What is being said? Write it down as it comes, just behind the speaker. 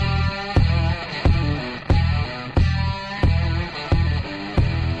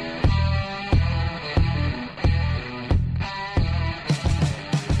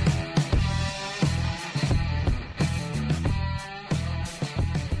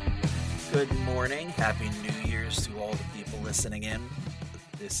Good morning. Happy New Year's to all the people listening in.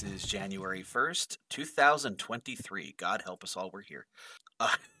 This is January 1st, 2023. God help us all, we're here. Uh,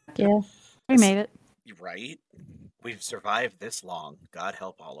 Yeah, we this, made it. right? We've survived this long. God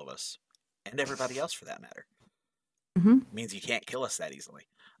help all of us. And everybody else for that matter. Mm-hmm. Means you can't kill us that easily.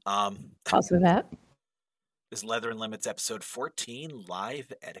 Um, Also that. this is Leather and Limits episode 14,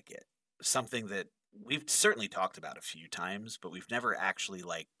 Live Etiquette. Something that we've certainly talked about a few times, but we've never actually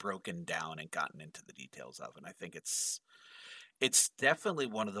broken down and gotten into the details of. And I think it's definitely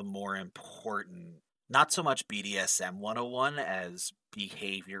one of the more important, not so much BDSM 101 as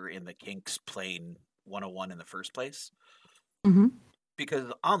behavior in the kinks plane 101 in the first place. Mm-hmm.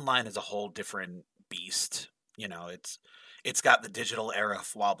 Because online is a whole different beast. It's got the digital era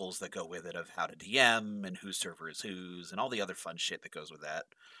flobbles that go with it of how to DM and whose server is whose and all the other fun shit that goes with that.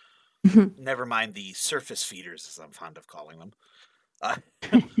 Never mind the surface feeders, as I'm fond of calling them. I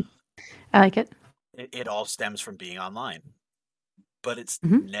like it. It all stems from being online. But it's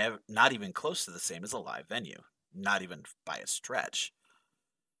Mm-hmm. not even close to the same as a live venue. Not even by a stretch.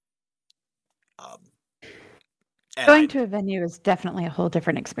 Going to a venue is definitely a whole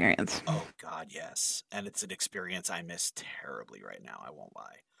different experience. Oh, God, yes. And it's an experience I miss terribly right now, I won't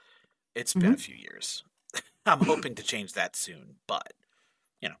lie. It's been a few years. I'm hoping to change that soon, but,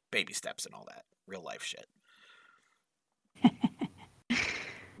 baby steps and all that. Real life shit.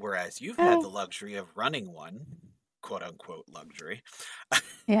 Whereas you've had the luxury of running one, quote unquote luxury.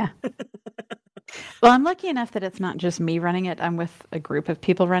 Yeah. Well, I'm lucky enough that it's not just me running it. I'm with a group of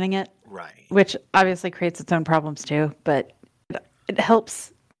people running it. Right. Which obviously creates its own problems too, but it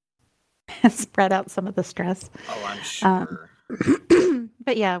helps spread out some of the stress. Oh, I'm sure.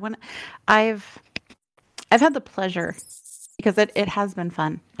 But yeah, when I've had the pleasure, because it has been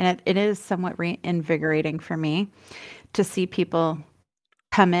fun, and it is somewhat reinvigorating for me to see people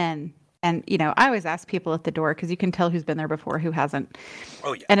come in. And, I always ask people at the door because you can tell who's been there before, who hasn't.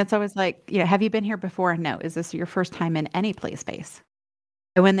 Oh, yeah. And it's always like, have you been here before? No. Is this your first time in any play space?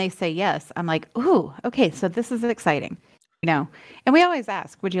 And when they say yes, I'm like, ooh, okay, so this is exciting. And we always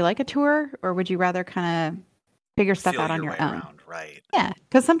ask, would you like a tour or would you rather kind of figure stuff Feel out on your your way own? around, right? Yeah,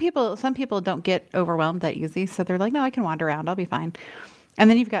 because some people don't get overwhelmed that easy. So they're like, no, I can wander around. I'll be fine. And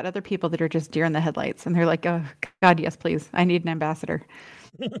then you've got other people that are just deer in the headlights and they're like, oh, God, yes, please. I need an ambassador.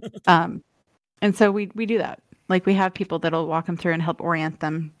 And so we do that. Like we have people that'll walk them through and help orient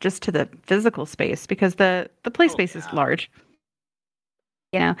them just to the physical space because the play space is large.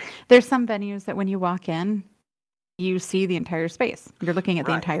 There's some venues that when you walk in, you see the entire space. You're looking at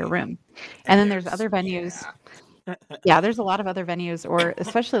the entire room. And then there's other venues. Yeah, there's a lot of other venues, or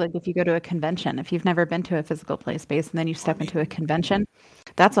especially like if you go to a convention, if you've never been to a physical play space and then you step into a convention,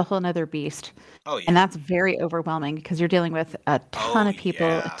 that's a whole nother beast. Oh, yeah. And that's very overwhelming because you're dealing with a ton of people,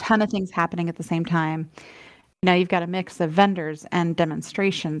 a ton of things happening at the same time. You've got a mix of vendors and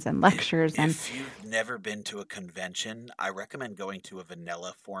demonstrations and lectures. If you've never been to a convention, I recommend going to a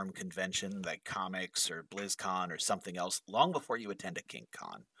vanilla form convention like comics or BlizzCon or something else long before you attend a Kink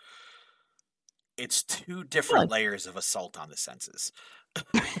Con. It's two different layers of assault on the senses.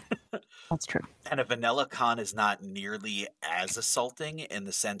 That's true. And a vanilla con is not nearly as assaulting in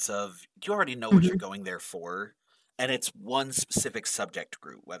the sense of you already know what you're going there for. And it's one specific subject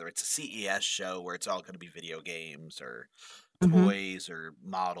group, whether it's a CES show where it's all going to be video games or toys or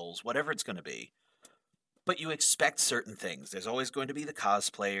models, whatever it's going to be. But you expect certain things. There's always going to be the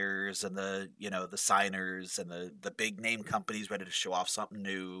cosplayers and the signers and the big name companies ready to show off something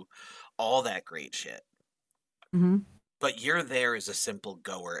new, all that great shit. But you're there as a simple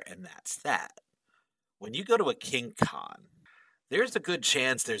goer, and that's that. When you go to a King Con, there's a good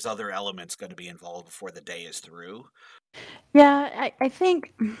chance there's other elements going to be involved before the day is through. Yeah, I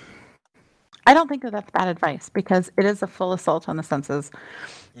don't think that that's bad advice because it is a full assault on the senses.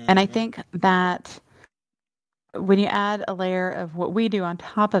 And I think that when you add a layer of what we do on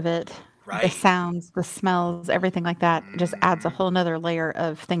top of it, the sounds, the smells, everything like that, just adds a whole nother layer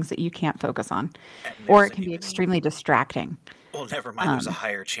of things that you can't focus on. Or it can be extremely distracting. Well, never mind, there's a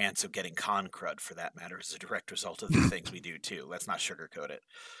higher chance of getting con crud for that matter as a direct result of the things we do too. Let's not sugarcoat it.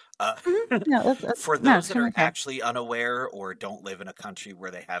 For those that are actually unaware or don't live in a country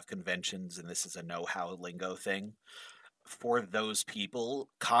where they have conventions and this is a know-how lingo thing, for those people,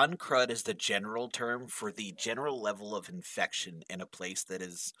 con crud is the general term for the general level of infection in a place that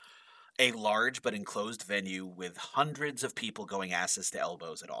is a large but enclosed venue with hundreds of people going asses to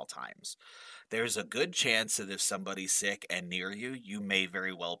elbows at all times. There's a good chance that if somebody's sick and near you, you may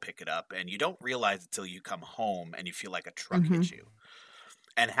very well pick it up, and you don't realize it until you come home and you feel like a truck hit you.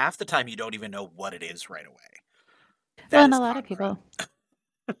 And half the time you don't even know what it is right away. Well, and a lot of people,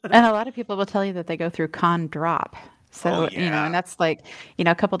 And a lot of people will tell you that they go through con drop. Oh So, and yeah. that's like,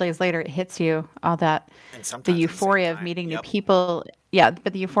 a couple days later, it hits you, all that, And the sometimes at the same euphoria of time. meeting new Yep. people. Yeah,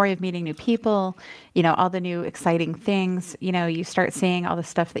 but the euphoria of meeting new people, all the new exciting things, you start seeing all the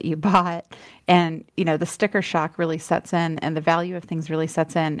stuff that you bought, and, the sticker shock really sets in, and the value of things really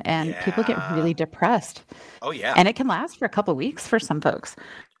sets in, and people get Yeah. really depressed. Oh yeah. And it can last for a couple weeks for some folks.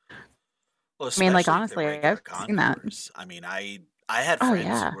 Well, I mean, like, especially if they're honestly, regular I've con seen that. goers. I mean, I had Oh,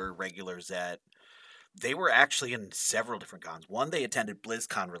 friends who yeah. were regulars at. They were actually in several different cons. One, they attended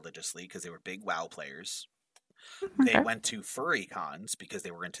BlizzCon religiously because they were big WoW players. They Okay. went to furry cons because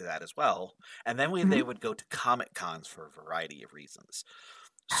they were into that as well. And then they Hmm. would go to comic cons for a variety of reasons.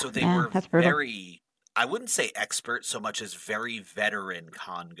 So they Man, were that's brutal. very, I wouldn't say expert so much as very veteran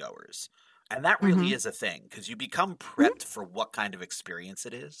con goers. And that really Hmm. is a thing because you become prepped for what kind of experience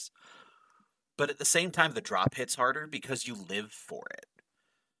it is. But at the same time, the drop hits harder because you live for it.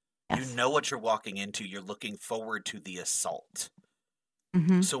 You Yes. know what you're walking into. You're looking forward to the assault.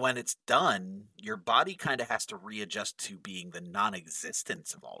 Hmm. So when it's done, your body kind of has to readjust to being the non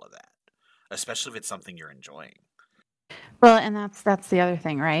existence of all of that, especially if it's something you're enjoying. Well, and that's the other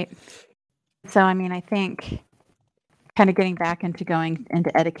thing, right? So, I mean, I think kind of getting back into going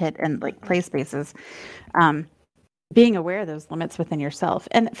into etiquette and like Hmm. play spaces, um, being aware of those limits within yourself.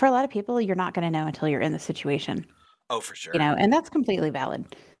 And for a lot of people, you're not going to know until you're in the situation, Oh, for sure. and that's completely valid.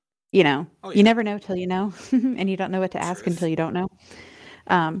 Oh, You yeah. never know till you know, and you don't know what to ask until Truth. you don't know.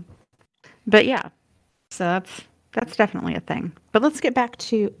 Um, but yeah, so that's definitely a thing. But let's get back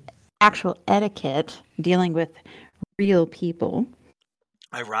to actual etiquette, dealing with real people.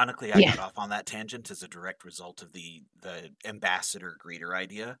 Ironically, I Yeah. got off on that tangent as a direct result of the ambassador greeter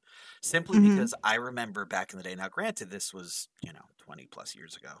idea, simply Hmm. because I remember back in the day. Now, granted, this was 20 plus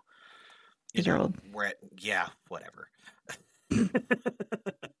years ago. You're old. Yeah, whatever.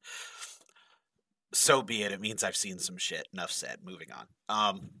 So be it. It means I've seen some shit. Enough said. Moving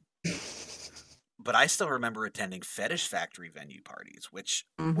on. But I still remember attending fetish factory venue parties, which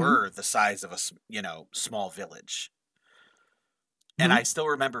Hmm. were the size of a small village. And Hmm. I still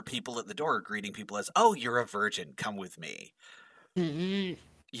remember people at the door greeting people as, "Oh, you're a virgin. Come with me."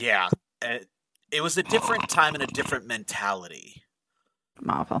 Yeah, it, it was a different time and a different mentality.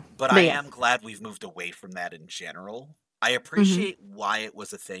 Awful. But I But yeah. am glad we've moved away from that in general. I Hmm. appreciate why it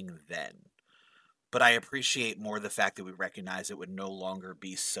was a thing then, but I appreciate more the fact that we recognize it would no longer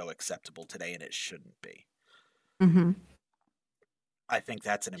be so acceptable today, and it shouldn't be. Hmm. I think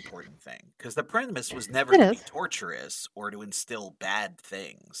that's an important thing because the premise was never It to be is. torturous or to instill bad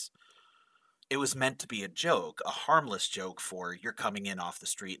things. It was meant to be a joke, a harmless joke for you're coming in off the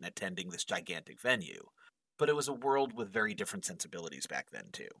street and attending this gigantic venue. But it was a world with very different sensibilities back then,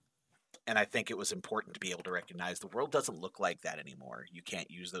 too. And I think it was important to be able to recognize the world doesn't look like that anymore. You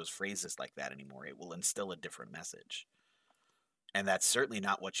can't use those phrases like that anymore. It will instill a different message. And that's certainly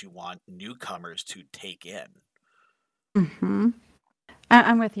not what you want newcomers to take in. Hmm.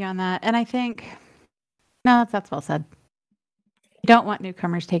 I'm with you on that, and I think no, that's well said. You don't want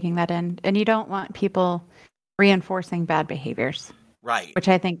newcomers taking that in, and you don't want people reinforcing bad behaviors, Right. which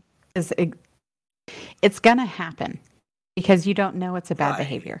I think is it's gonna happen because you don't know it's a bad Right.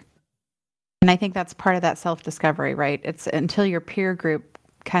 behavior. And I think that's part of that self-discovery, right? It's until your peer group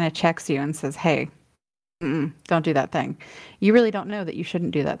kind of checks you and says, "Hey, don't do that thing." You really don't know that you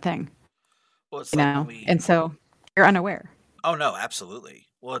shouldn't do that thing, Well, it's like when And so you're unaware. oh no, absolutely.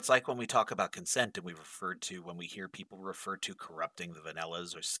 Well, it's like when we talk about consent and when we hear people refer to corrupting the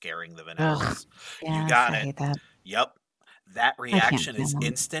vanillas or scaring the Ugh. vanillas. You Yes, got I it. hate that. Yep. That I can't reaction is stand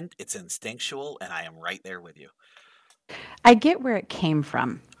them. instant, it's instinctual, and I am right there with you. I get where it came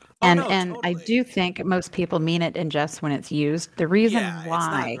from. Oh And no, and I totally. do think most people mean it in jest when it's used. The Yeah, reason it's not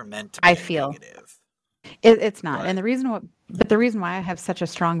why meant to I be a feel negative. it's not, and But the reason why I have such a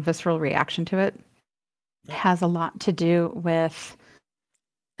strong visceral reaction to it has a lot to do with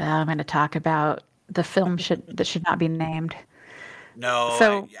I'm going to talk about the film that should not be named. no,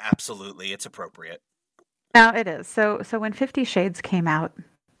 So absolutely, it's appropriate. now it is. So when 50 Shades came out,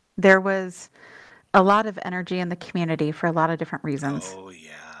 there was a lot of energy in the community for a lot of different reasons. Oh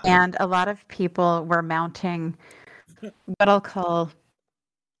yeah. And a lot of people were mounting what I'll call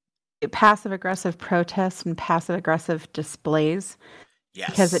passive aggressive protests and passive aggressive displays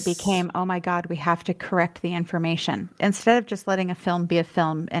because it Yes. became, oh my God, we have to correct the information instead of just letting a film be a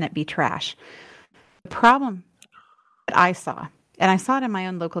film and it be trash. The problem that I saw, and I saw it in my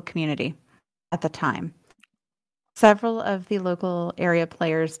own local community at the time, several of the local area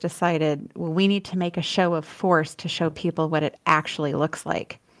players decided, well, we need to make a show of force to show people what it actually looks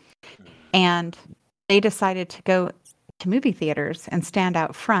like. Mm. And they decided to go to movie theaters and stand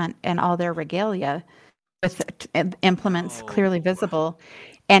out front in all their regalia with implements clearly No. visible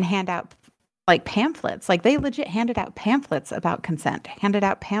and hand out like pamphlets. Like they legit handed out pamphlets about consent, handed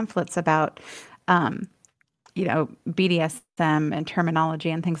out pamphlets about, um, BDSM and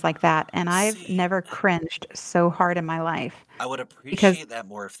terminology and things like that. And I've See, never cringed so hard in my life I would because appreciate that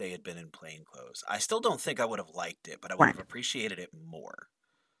more if they had been in plain clothes. I still don't think I would have liked it, but I would have weren't. appreciated it more.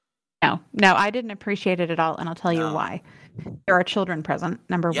 No, no, I didn't appreciate it at all. And I'll tell you No. why. There are children present,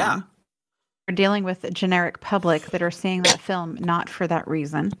 number Yeah. one. We're dealing with the generic public that are seeing that film not for that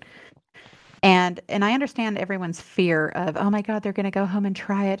reason. And I understand everyone's fear of, oh my God, they're going to go home and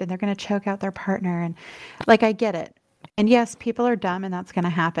try it and they're going to choke out their partner. And like, I get it. And yes, people are dumb and that's going to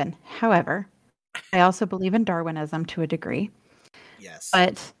happen. However, I also believe in Darwinism to a degree. Yes.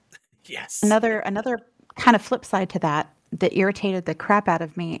 But Yes. another kind of flip side to that that irritated the crap out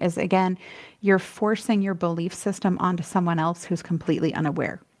of me is again, you're forcing your belief system onto someone else who's completely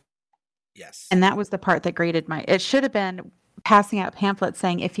unaware. Yes. And that was the part that grated my it should have been passing out pamphlets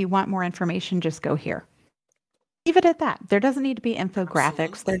saying, if you want more information, just go here. Leave it at that. There doesn't need to be infographics. There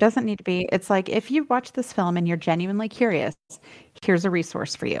Absolutely. doesn't need to be, it's like, if you watch this film and you're genuinely curious, here's a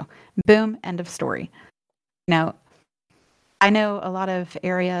resource for you. Boom, end of story. You know, I know a lot of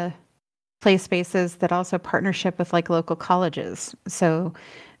area play spaces that also partnership with like local colleges. So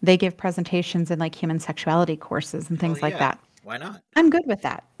they give presentations in like human sexuality courses and Hell things like yeah. that. Why not? I'm good with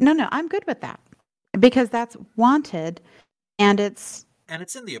that. No, I'm good with that because that's wanted and it's, And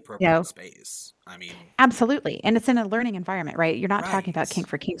it's in the you appropriate know, space. I mean, absolutely. And it's in a learning environment, right? You're not talking about right. kink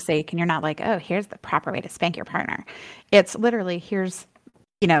for kink's sake and you're not like, "Oh, here's the proper way to spank your partner." It's literally here's,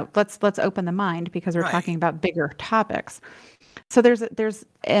 let's open the mind because we're talking Right. about bigger topics. So there's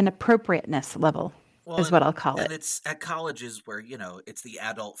an appropriateness level Well, is what I'll call and it. it's at colleges where, it's the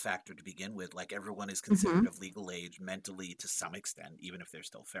adult factor to begin with. Like everyone is considered Mhm. of legal age mentally to some extent, even if they're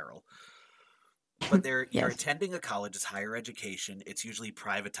still feral. But you're Yes. attending a college, it's higher education. It's usually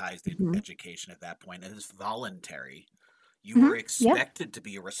privatized Mhm. education at that point, and it's voluntary. You are Mhm. Yeah. expected to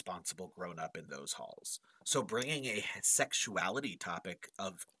be a responsible grown up in those halls. So bringing a sexuality topic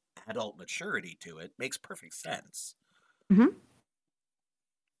of adult maturity to it makes perfect sense. Mhm.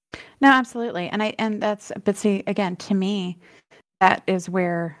 No, absolutely. And that's but see again, to me, that is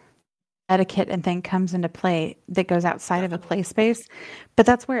where etiquette and thing comes into play that goes outside of a Definitely. play space. But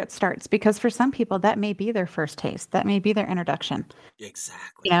that's where it starts because for some people that may be their first taste. That may be their introduction. You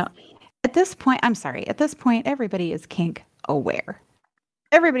Exactly. know, at this point, I'm sorry, at this point everybody is kink aware.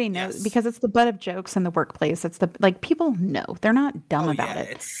 Everybody knows Yes. because it's the butt of jokes in the workplace. It's the like people know. They're not dumb Oh about yeah,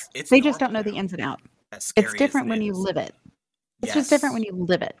 it. it's They just don't normal know the now. ins and out. As It's scary as different it when you is. live it. It's just different when Yes. you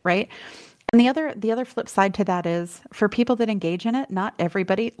live it, right? And the other flip side to that is for people that engage in it, not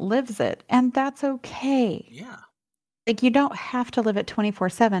everybody lives it, and that's okay. Yeah. Like, you don't have to live it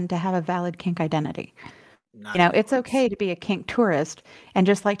 24/7 to have a valid kink identity. Not even It's close. okay to be a kink tourist and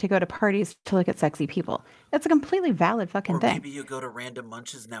just like to go to parties to look at sexy people. It's a completely valid fucking Or thing. maybe you go to random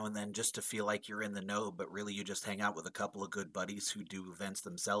munches now and then just to feel like you're in the know, but really you just hang out with a couple of good buddies who do events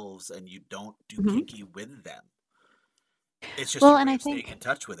themselves and you don't do Mhm. kinky with them. It's just Well, your and way I of staying think in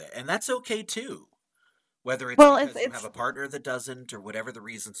touch with it. And that's okay too. Whether it's well, because you have it's a partner that doesn't or whatever the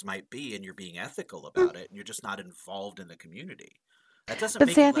reasons might be and you're being ethical mm, about it and you're just not involved in the community. That doesn't but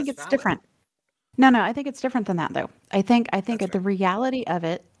make see, it I think less it's valid. different. No, I think it's different than that though. I think That's the fair. reality of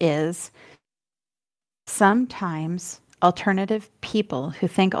it is sometimes alternative people who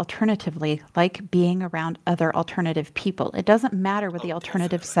think alternatively like being around other alternative people. It doesn't matter what Oh, the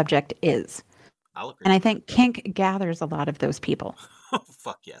alternative definitely. subject is. I'll agree And I with that. think kink gathers a lot of those people. Oh,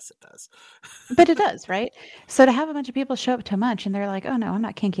 fuck yes, it does. But it does, right? So to have a bunch of people show up to munch and they're like, "Oh no, I'm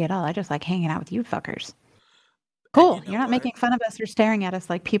not kinky at all. I just like hanging out with you fuckers." And you Cool. know You're not what? making fun of us or staring at us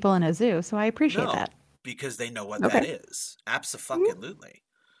like people in a zoo, so I appreciate No, that. because they know what that Okay. is. Mhm. Abso-fucking-lutely.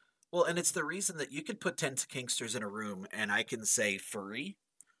 Well, and it's the reason that you could put 10 kinksters in a room and I can say furry,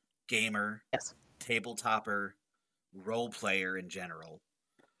 gamer, Yes. tabletopper, role player in general.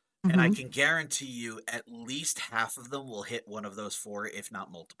 And I Mhm. can guarantee you at least half of them will hit one of those four, if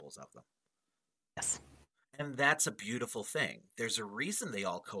not multiples of them. Yes. And that's a beautiful thing. There's a reason they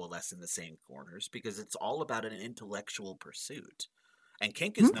all coalesce in the same corners because it's all about an intellectual pursuit. And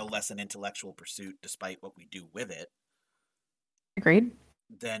kink is Mhm. no less an intellectual pursuit, despite what we do with it, Agreed.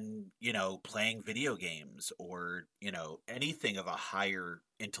 than, playing video games or, anything of a higher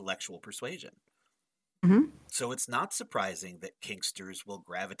intellectual persuasion. Mhm. So it's not surprising that kinksters will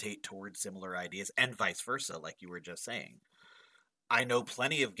gravitate towards similar ideas and vice versa, like you were just saying. I know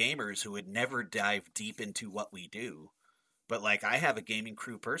plenty of gamers who would never dive deep into what we do, But like I have a gaming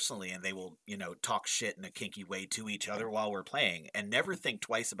crew personally, and they will, talk shit in a kinky way to each other while we're playing and never think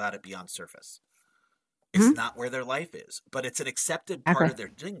twice about it beyond surface. It's Mhm. not where their life is, but it's an accepted part Exactly. of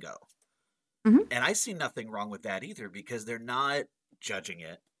their lingo. Mhm. And I see nothing wrong with that either because they're not judging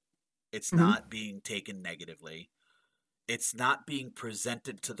it. It's Mhm. not being taken negatively. It's not being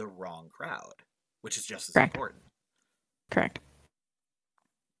presented to the wrong crowd, which is just as Correct. important. Correct.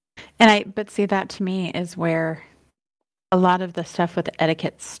 But see, that to me is where a lot of the stuff with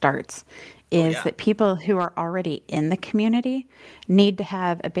etiquette starts, Oh, is yeah. that people who are already in the community need to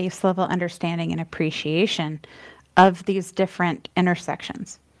have a base level understanding and appreciation of these different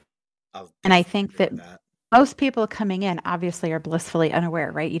intersections. I'll And I definitely think agree that with that. most people coming in obviously are blissfully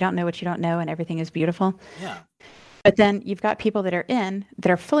unaware, right? You don't know what you don't know, and everything is beautiful. Yeah. But then you've got people that are in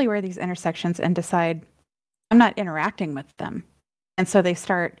that are fully aware of these intersections and decide, I'm not interacting with them. And so they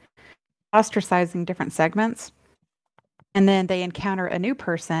start ostracizing different segments. And then they encounter a new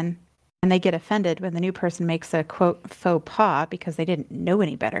person and they get offended when the new person makes a quote faux pas because they didn't know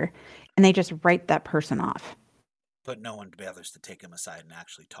any better. And they just write that person off. But no one bothers to take them aside and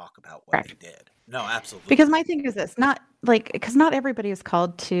actually talk about what they Correct. did. No, Because absolutely. my thing is this, not like, because not everybody is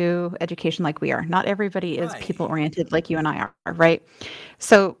called to education like we are. Not everybody is people Right. oriented like you and I are, right?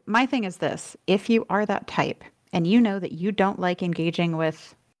 So my thing is this, if you are that type and you know that you don't like engaging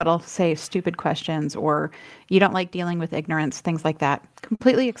with what I'll say stupid questions, or you don't like dealing with ignorance, things like that,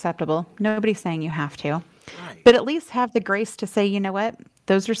 completely acceptable. Nobody's saying you have to. Right. But at least have the grace to say, you know what?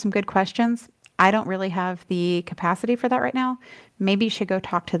 Those are some good questions. I don't really have the capacity for that right now. Maybe you should go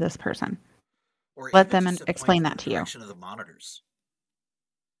talk to this person. Or Let even them just to point explain them in that the to you. direction of the monitors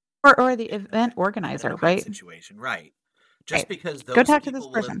Or the in event in an organizer, event right? situation. Right. Just Right. because Go those talk to this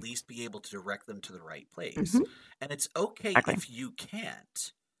people will at person. least be able to direct them to the right place. Hmm. And it's okay Exactly. if you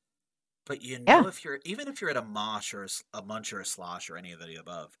can't. But Yeah. if you're even if you're at a mosh or a munch or a slosh or any of the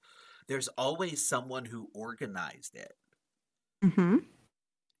above, there's always someone who organized it. Hmm.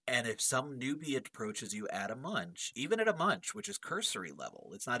 And if some newbie approaches you at a munch, even at a munch, which is cursory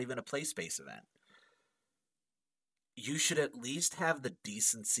level, it's not even a play space event, you should at least have the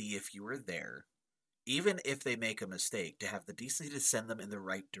decency if you were there, even if they make a mistake, to have the decency to send them in the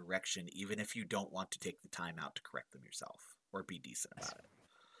right direction, even if you don't want to take the time out to correct them yourself or be decent about it.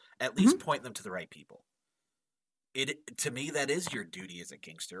 At least Hmm. point them to the right people. It to me that is your duty as a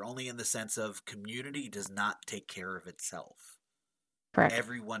gangster, only in the sense of community does not take care of itself. Correct.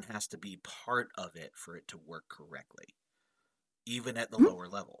 Everyone has to be part of it for it to work correctly, even at the Mhm. lower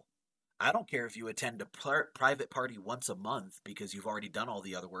level. I don't care if you attend a private party once a month because you've already done all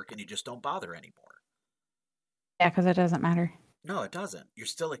the other work and you just don't bother anymore. Yeah, because it doesn't matter. No, it doesn't. You're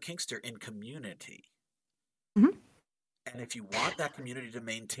still a kinkster in community. Hmm. And if you want that community to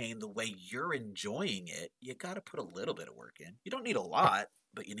maintain the way you're enjoying it, you got to put a little bit of work in. You don't need a lot,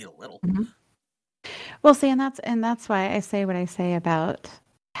 but you need a little. Hmm. Well, see, and that's why I say what I say about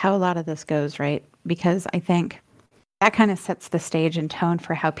how a lot of this goes, right? Because I think that kind of sets the stage and tone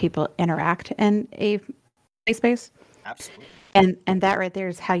for how people interact in a play space. Absolutely. And that right there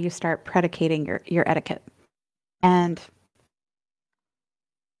is how you start predicating your etiquette. And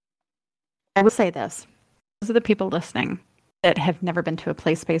I will say this. Those are the people listening that have never been to a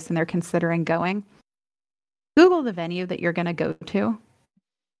play space and they're considering going. Google the venue that you're going to go to.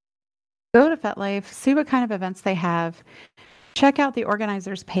 Go to FetLife, see what kind of events they have, check out the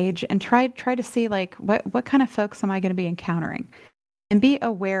organizers page, and try to see like what kind of folks am I going to be encountering, and be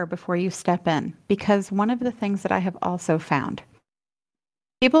aware before you step in, because one of the things that I have also found,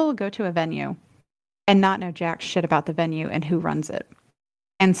 people will go to a venue and not know jack shit about the venue and who runs it.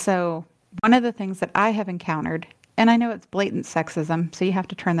 And so one of the things that I have encountered, and I know it's blatant sexism, so you have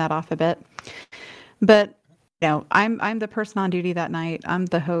to turn that off a bit, but I'm the person on duty that night. I'm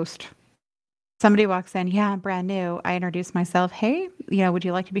the host. Somebody walks in, yeah, I'm brand new. I introduce myself. Hey, would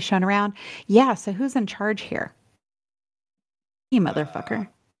you like to be shown around? Yeah, so who's in charge here? You Uh, motherfucker.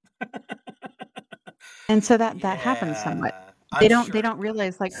 And so that happens somewhat. yeah, They I'm don't they sure don't it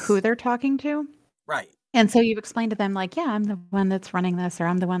realize like who does. they're talking to. Right. And so you've explained to them like, yeah, I'm the one that's running this, or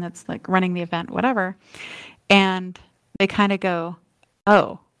I'm the one that's like running the event, whatever. And they kind of go,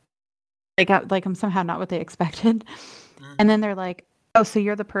 "Oh, they got like I'm somehow not what they expected." And Mm-hmm. then they're like, "Oh, so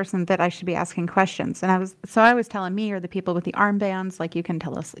you're the person that I should be asking questions." And I was telling me, or the people with the armbands, like you can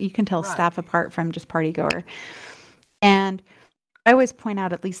tell staff Right. apart from just party goer. And I always point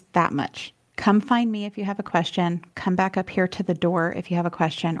out at least that much. Come find me if you have a question. Come back up here to the door if you have a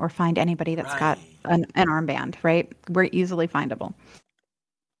question, or find anybody that's got Right. an armband, right? We're easily findable.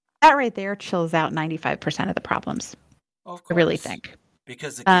 That right there chills out 95% of the problems. Of I really course. think.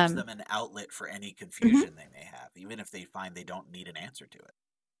 Because it gives Um, them an outlet for any mhm, confusion they may have, even if they find they don't need an answer to it.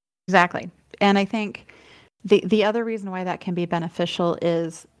 exactly. And I think the other reason why that can be beneficial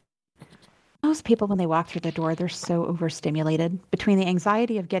is most people, when they walk through the door, they're so overstimulated between the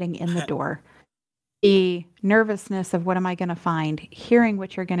anxiety of getting in the door, the nervousness of what am I going to find, hearing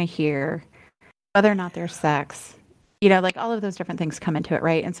what you're going to hear, whether or not there's Yeah. sex, like all of those different things come into it,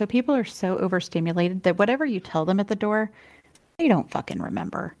 right? And so people are so overstimulated that whatever you tell them at the door, they don't fucking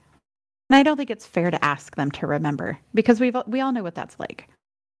remember. And I don't think it's fair to ask them to remember because we all know what that's like.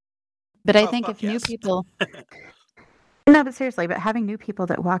 But I Oh, think fuck if new yes. people, no, but seriously, but having new people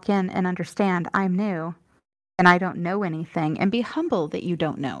that walk in and understand I'm new and I don't know anything and be humble that you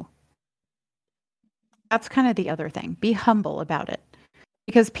don't know. That's kind of the other thing. Be humble about it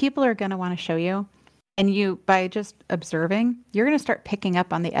because people are going to want to show you. And you, by just observing, you're going to start picking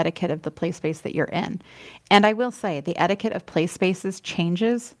up on the etiquette of the play space that you're in. And I will say the etiquette of play spaces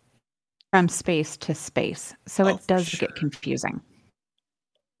changes from space to space. So Oh, it for does get sure. confusing.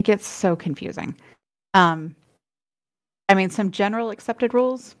 It gets so confusing. Um, I mean, some general accepted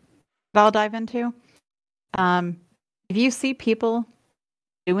rules that I'll dive into. Um, if you see people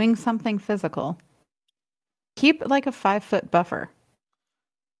doing something physical, keep like a 5 foot buffer.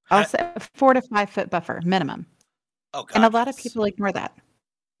 I'll say a 4 to 5 foot buffer minimum. Oh And a God, lot of yes. people ignore that.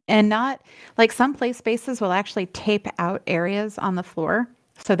 And not like some play spaces will actually tape out areas on the floor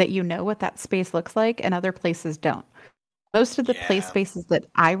so that you know what that space looks like, and other places don't. Most of the play Yeah. spaces that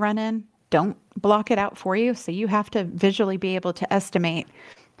I run in don't block it out for you. So you have to visually be able to estimate,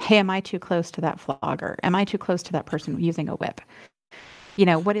 hey, am I too close to that flogger? Am I too close to that person using a whip?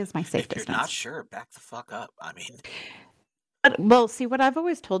 What is my safe If you're not distance? sure, back the fuck up. I mean, But, well, see, what I've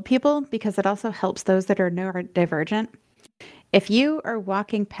always told people, because it also helps those that are neurodivergent, if you are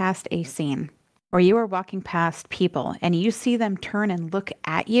walking past a scene or you are walking past people and you see them turn and look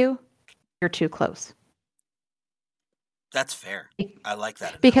at you, you're too close. that's fair. I like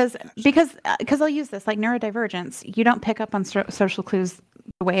that Because analogy, actually. because because I'll use this like neurodivergence. You don't pick up on social clues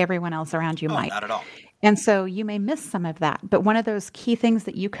the way everyone else around you Oh, might, not at all. and so you may miss some of that. But one of those key things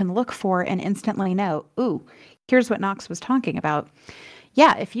that you can look for and instantly know, ooh, here's what Knox was talking about.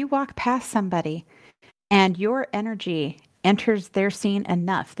 Yeah, if you walk past somebody and your energy enters their scene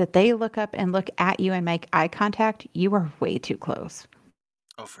enough that they look up and look at you and make eye contact, you are way too close.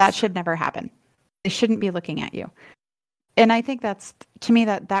 Oh, for That sure. should never happen. They shouldn't be looking at you. And I think that's, to me,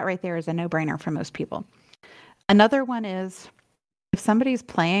 that right there is a no-brainer for most people. Another one is if somebody's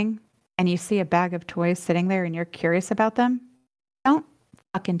playing and you see a bag of toys sitting there and you're curious about them, don't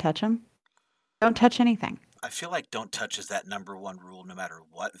fucking touch them. Don't touch anything. I feel like don't touch is that number one rule, no matter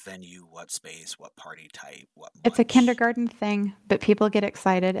what venue, what space, what party type, what It's a munch. kindergarten thing, but people get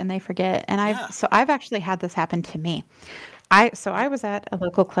excited and they forget. And I've Yeah. so I've actually had this happen to me. I was at a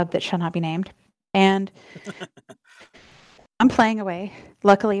local club that shall not be named, and I'm playing away,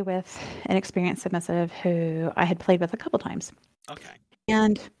 luckily with an experienced submissive who I had played with a couple times. Okay.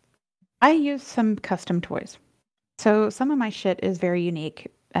 And I use some custom toys. So some of my shit is very unique.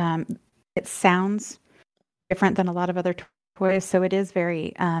 It sounds different than a lot of other toys, so it is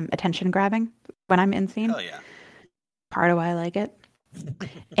very attention grabbing when I'm in scene. Hell yeah. Part of why I like it.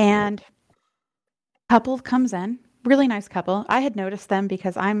 And couple comes in, really nice couple. I had noticed them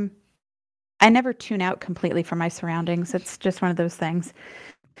because I never tune out completely from my surroundings. It's just one of those things.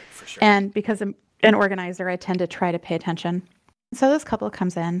 For sure. And because I'm an organizer, I tend to try to pay attention. So this couple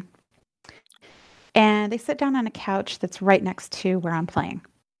comes in and they sit down on a couch that's right next to where I'm playing.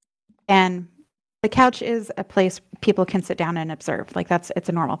 And the couch is a place people can sit down and observe. Like it's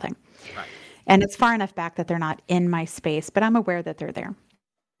a normal thing. Right. And it's far enough back that they're not in my space, but I'm aware that they're there.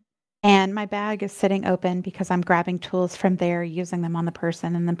 And my bag is sitting open because I'm grabbing tools from there, using them on the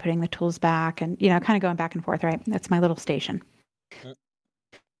person, and then putting the tools back and, kind of going back and forth, right? That's my little station. Mm.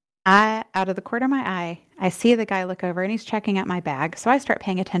 Out of the corner of my eye, I see the guy look over and he's checking out my bag. So I start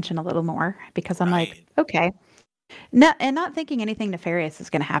paying attention a little more because I'm like, Right. okay. No, and not thinking anything nefarious is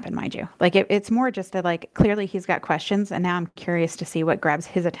going to happen, mind you. Like it's more just that, like, clearly he's got questions, and now I'm curious to see what grabs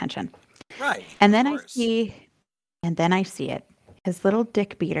his attention. Right. And Of then I course. see, and then I see it. His little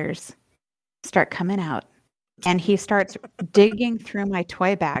dick beaters start coming out, and he starts digging through my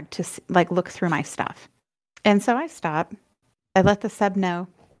toy bag to like look through my stuff. And so I stop. I let the sub know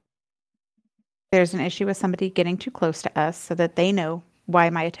there's an issue with somebody getting too close to us so that they know why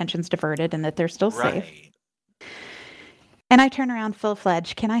my attention's diverted and that they're still safe. Right. And I turn around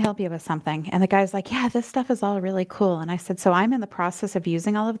full-fledged, "Can I help you with something?" And the guy's like, "Yeah, this stuff is all really cool." And I said, "So I'm in the process of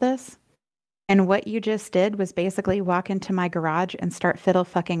using all of this, and what you just did was basically walk into my garage and start fiddle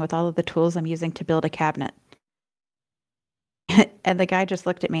fucking with all of the tools I'm using to build a cabinet." And the guy just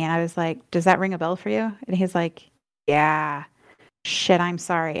looked at me and I was like, "Does that ring a bell for you?" And he's like, "Yeah." "Shit, I'm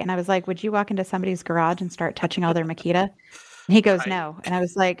sorry." And I was like, "Would you walk into somebody's garage and start touching all their Makita?" And he goes, Right. "No." And I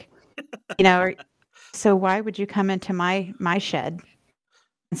was like, "You know, so why would you come into my shed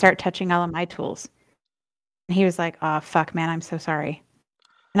and start touching all of my tools?" And he was like, "Oh, fuck, man, I'm so sorry."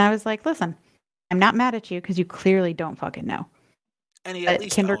 And I was like, "Listen, I'm not mad at you because you clearly don't fucking know. And he at But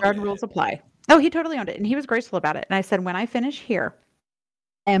least owned kindergarten it. rules apply." Oh, he totally owned it, and he was graceful about it. And I said, "When I finish here,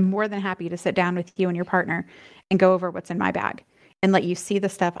 I am more than happy to sit down with you and your partner and go over what's in my bag and let you see the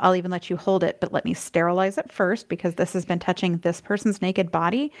stuff. I'll even let you hold it, but let me sterilize it first because this has been touching this person's naked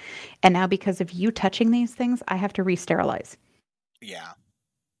body. And now, because of you touching these things, I have to re sterilize." Yeah.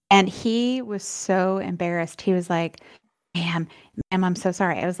 And he was so embarrassed. He was like, ma'am, I'm so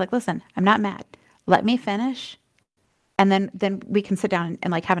sorry. I was like, "Listen, I'm not mad. Let me finish. And then we can sit down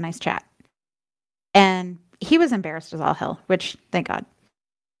and like have a nice chat." And he was embarrassed as all hell, which thank God.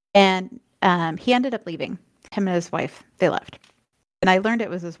 And he ended up leaving. Him and his wife, they left. And I learned it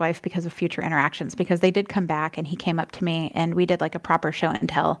was his wife because of future interactions, because they did come back and he came up to me and we did like a proper show and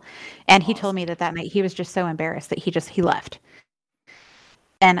tell. And he told me Awesome. that that night he was just so embarrassed that he left.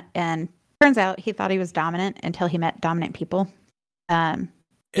 And turns out he thought he was dominant until he met dominant people. He It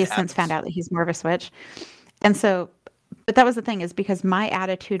has since found happens. out that he's more of a switch. And so, but that was the thing, is because my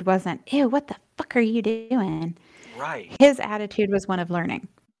attitude wasn't, "Ew, what the fuck are you doing?" Right. His attitude was one of learning.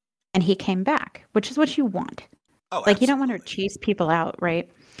 And he came back, which is what you want. Oh, Like, you don't want to absolutely. chase people out,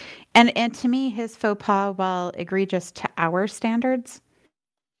 right? And to me, his faux pas, while egregious to our standards,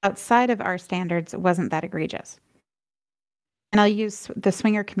 outside of our standards, wasn't that egregious. And I'll use the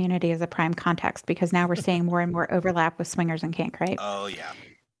swinger community as a prime context because now we're seeing more and more overlap with swingers and kink, right? Oh, yeah.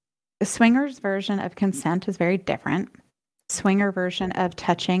 The swingers version of consent is very different. Swinger version of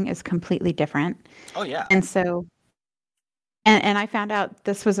touching is completely different. Oh, yeah. And so and I found out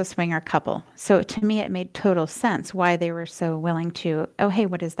this was a swinger couple. So to me, it made total sense why they were so willing to, "Oh, hey,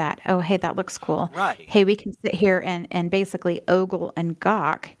 what is that? Oh, hey, that looks cool. Right. Hey, we can sit here and basically ogle and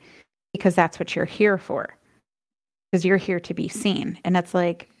gawk because that's what you're here for, because you're here to be seen." And it's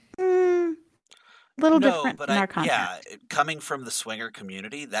like, a little No, different but in our yeah, context. coming from the swinger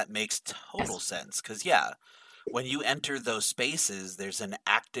community, that makes total Yes. sense. Because, yeah, when you enter those spaces, there's an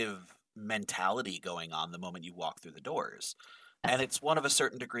active mentality going on the moment you walk through the doors. And Yes. it's one of a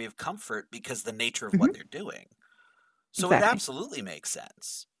certain degree of comfort because the nature of what Mhm. they're doing. So it Exactly. absolutely makes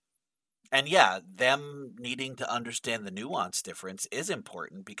sense. And yeah, them needing to understand the nuance difference is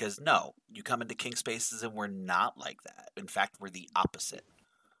important because no, you come into kink spaces and we're not like that. In fact, we're the opposite.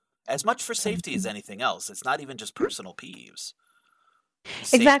 As much for safety as Mhm. anything else. It's not even just personal peeves.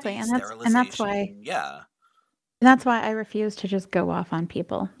 Exactly. Safety, And sterilization, yeah. that's why I refuse to just go off on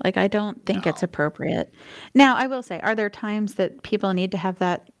people. Like, I don't think it's No. appropriate. Now, I will say, are there times that people need to have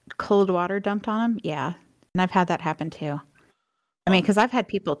that cold water dumped on them? Yeah. And I've had that happen too. I mean, Well, because I've had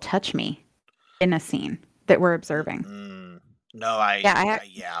people touch me in a scene that were observing. no, Yeah,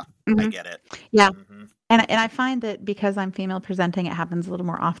 yeah, I mhm, get it. yeah. Hmm. And I find that because I'm female presenting, it happens a little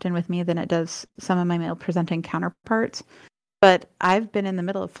more often with me than it does some of my male presenting counterparts. But I've been in the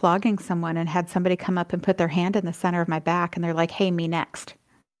middle of flogging someone and had somebody come up and put their hand in the center of my back, and they're like, "Hey, me next."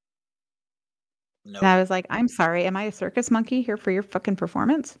 And Nope. I was like, "I'm sorry, am I a circus monkey here for your fucking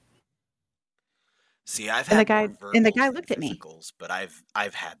performance?" See, I've And the had more guy and the verbals guy than looked at me. physicals, but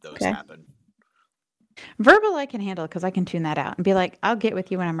I've had those Okay. happen. Verbal I can handle because I can tune that out and be like, "I'll get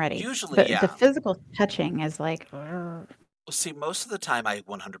with you when I'm ready." Usually, But the yeah. physical touching is like, "Ugh." Well, see, most of the time I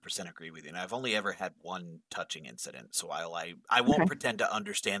 100% agree with you. And I've only ever had one touching incident, so while I won't Okay. pretend to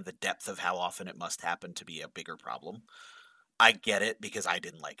understand the depth of how often it must happen to be a bigger problem. I get it because I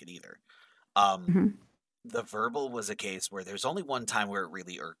didn't like it either. Um, Mhm. the verbal was a case where there's only one time where it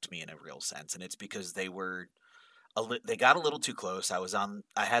really irked me in a real sense, and it's because they got a little too close.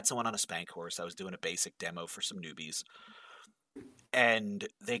 I had someone on a spank horse. I was doing a basic demo for some newbies, and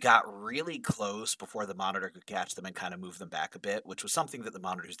they got really close before the monitor could catch them and kind of move them back a bit, which was something that the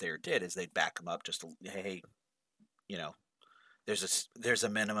monitors there did. Is they'd back them up just to, hey, you know, there's a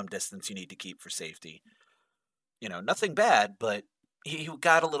minimum distance you need to keep for safety. Nothing bad, but he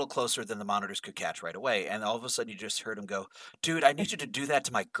got a little closer than the monitors could catch right away, and all of a sudden you just heard him go, "Dude, I need you to do that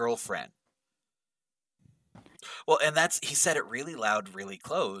to my girlfriend." Well, and he said it really loud, really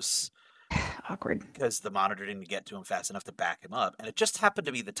close, Awkward. because the monitor didn't get to him fast enough to back him up, and it just happened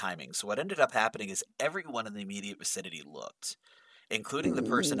to be the timing. So what ended up happening is everyone in the immediate vicinity looked, including the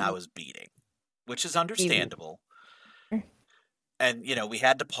person I Ooh, was beating, which is easy. understandable. And we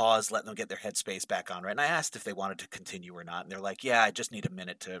had to pause, let them get their headspace back on, right? And I asked if they wanted to continue or not, and they're like, "Yeah, I just need a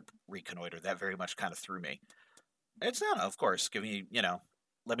minute to reconnoiter." That very much kind of threw me. It's not, of course. Give me,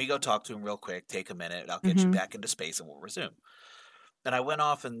 let me go talk to him real quick. Take a minute. I'll get you Mm-hmm. back into space and we'll resume. And I went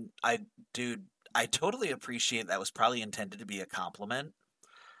off and dude, I totally appreciate that was probably intended to be a compliment,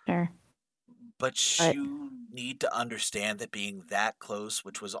 Sure. but But you need to understand that being that close,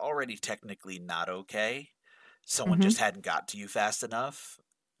 which was already technically not okay, someone mm-hmm. just hadn't got to you fast enough.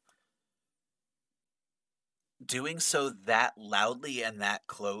 Doing so that loudly and that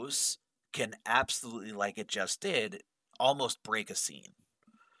close can absolutely, like it just did, almost break a scene.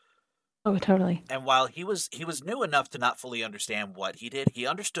 Oh, totally. And while he was new enough to not fully understand what he did, he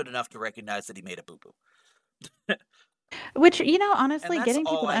understood enough to recognize that he made a boo boo. Which, And honestly, that's getting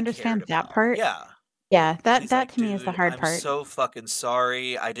all people to I cared understand that about. part, Yeah. yeah, that He's that like, to me is the dude, hard I'm part. so fucking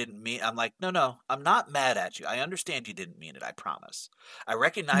sorry. I didn't mean. I'm like, no, I'm not mad at you. I understand you didn't mean it. I promise. I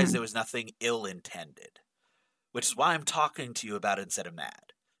recognize Mm-hmm. there was nothing ill intended, which is why I'm talking to you about it instead of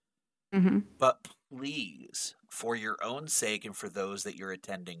mad. Mm-hmm. But please, for your own sake and for those that you're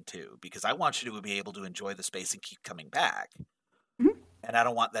attending to, because I want you to be able to enjoy the space and keep coming back. Mm-hmm. And I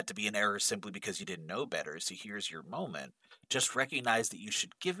don't want that to be an error simply because you didn't know better. So here's your moment. Just recognize that you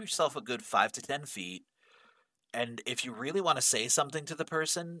should give yourself a good 5 to 10 feet. And if you really want to say something to the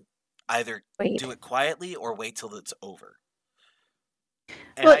person, either do Wait. it quietly or wait till it's over.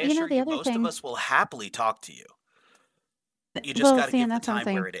 And Well, I assure the you, other most of thing, us will happily talk to you. You just well, got to see, and give the that's what I'm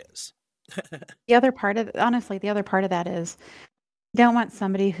time where saying. it is. Honestly, the other part of that is you don't want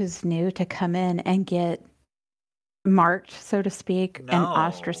somebody who's new to come in and get marked, so to speak, and No.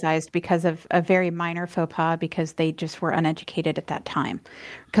 ostracized because of a very minor faux pas because they just were uneducated at that time.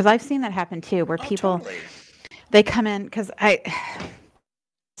 Because I've seen that happen too, where Oh, people totally. they come in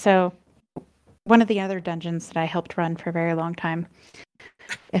so one of the other dungeons that I helped run for a very long time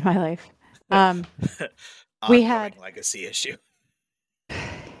in my life, um, we Ongoing had legacy issue.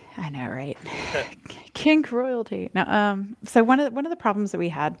 I know, right? Kink royalty. No, so one of the problems that we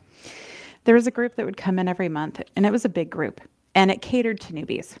had, there was a group that would come in every month, and it was a big group, and it catered to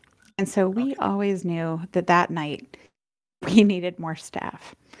newbies. And so we Okay. always knew that that night we needed more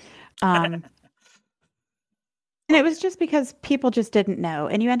staff. Um, and Oh, it was yeah. just because people just didn't know.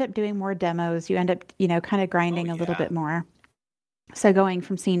 And you end up doing more demos. You end up, kind of Oh, grinding a little yeah. bit more. So going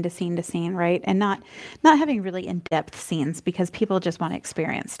from scene to scene to scene, right? And not having really in-depth scenes because people just want to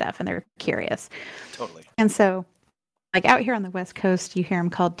experience stuff and they're curious. Totally. And so like out here on the West Coast, you hear them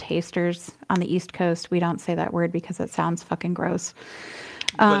called tasters. On the East Coast, we don't say that word because it sounds fucking gross.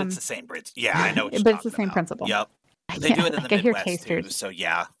 But it's Um, the same Brits. Yeah, I know what you're but it's the talking same about. principle. Yep. They Yeah, do it in the like I hear Midwest too. tasters. So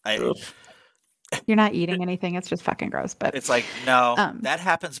yeah, I. Ugh. You're not eating anything. It's just fucking gross. But It's like no, um, that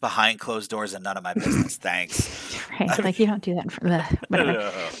happens behind closed doors and none of my business. Thanks. right, like you don't do that in front of the whatever.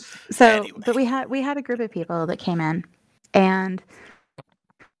 Ugh. So, but Anyway, we had a group of people that came in, and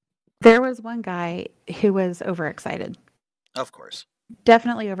there was one guy who was overexcited, of course.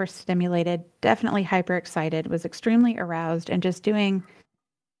 definitely overstimulated, definitely hyper excited, was extremely aroused, and just doing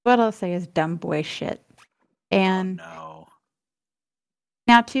what I'll say is dumb boy shit. Oh And no.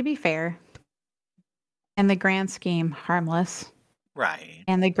 now, to be fair, in the grand scheme, harmless, Right.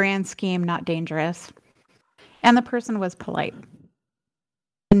 and the grand scheme, not dangerous, and the person was polite.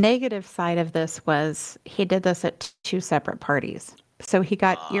 The negative side of this was he did this at two separate parties. So he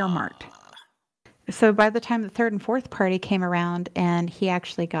got earmarked. Uh, So by the time the third and fourth party came around and he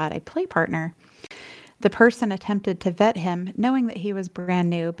actually got a play partner, the person attempted to vet him knowing that he was brand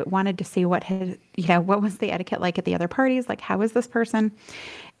new but wanted to see what was the etiquette like at the other parties, like how is this person?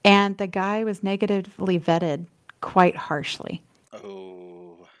 And the guy was negatively vetted quite harshly.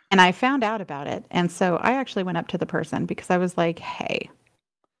 oh. And I found out about it. And so I actually went up to the person because I was like, "Hey,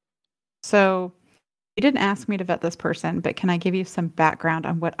 so you didn't ask me to vet this person, but can I give you some background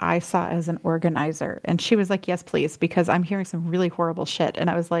on what I saw as an organizer?" And she was like, "Yes, please," because I'm hearing some really horrible shit. And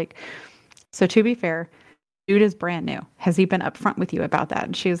I was like, "So to be fair, dude is brand new. Has he been upfront with you about that?"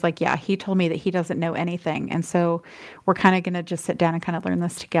 And she was like, "Yeah, he told me that he doesn't know anything. And so we're kind of going to just sit down and kind of learn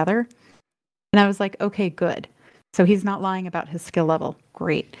this together." And I was like, "Okay, good. So he's not lying about his skill level.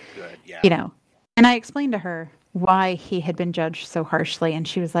 Great." Good. You Yeah. know, and I explained to her why he had been judged so harshly. And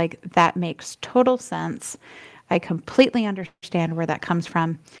she was like, "That makes total sense. I completely understand where that comes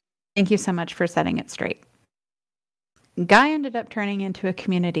from. Thank you so much for setting it straight." Guy ended up turning into a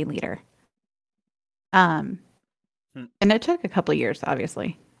community leader. Um, Hmm. and it took a couple of years,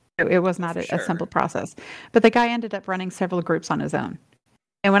 obviously. It was Oh, not for a simple sure. process. But the guy ended up running several groups on his own.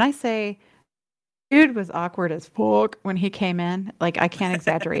 And when I say dude was awkward as fuck when he came in, like I can't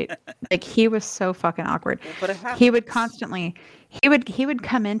exaggerate. Like he was so fucking awkward. Well, but it He would happens. constantly he would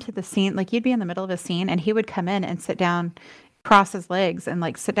come into the scene, like you'd be in the middle of a scene and he would come in and sit down cross his legs and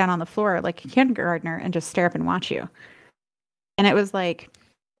like sit down on the floor like a kindergartner and just stare up and watch you. And it was like,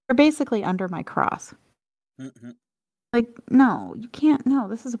 you're basically under my cross. Mm-hmm. Like, no, you can't. No,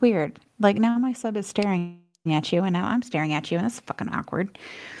 this is weird. Like, now my sub is staring at you, and now I'm staring at you, and it's fucking awkward.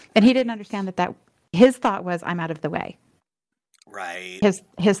 And he didn't understand that his thought was, I'm out of the way. Right.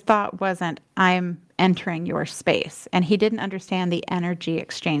 His thought wasn't, I'm entering your space. And he didn't understand the energy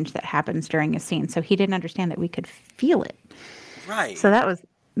exchange that happens during a scene. So he didn't understand that we could feel it. Right. So that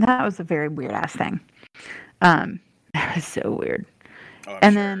was a very weird ass thing. That was so weird. Oh,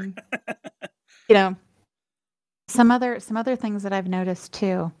 and sure. Then, you know, some other things that I've noticed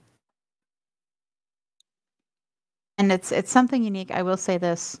too. And it's something unique. I will say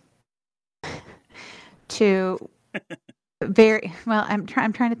this to very well. I'm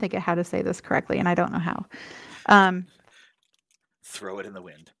trying to think of how to say this correctly, and I don't know how. Throw it in the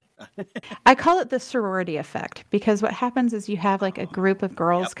wind. I call it the sorority effect, because what happens is you have like a group of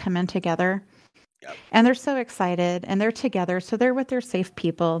girls come in together, and they're so excited, and they're together, so they're with their safe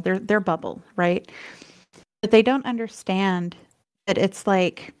people, their bubble, right? But they don't understand that it's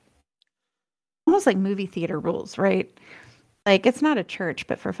like almost like movie theater rules, right? Like, it's not a church,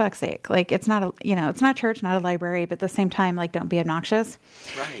 but for fuck's sake, like, it's not it's not church, not a library, but at the same time, like, don't be obnoxious.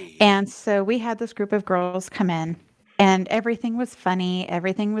 Right. And so we had this group of girls come in, and everything was funny.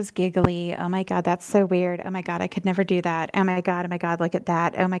 Everything was giggly. Oh my God, that's so weird. Oh my God, I could never do that. Oh my God, look at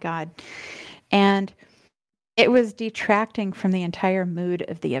that. Oh my God. And it was detracting from the entire mood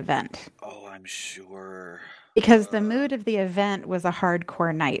of the event. Oh, I'm sure. Because the mood of the event was a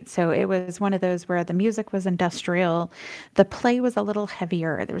hardcore night. So it was one of those where the music was industrial. The play was a little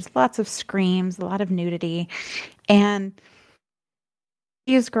heavier. There was lots of screams, a lot of nudity. And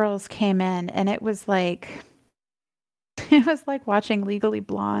these girls came in, and it was like watching Legally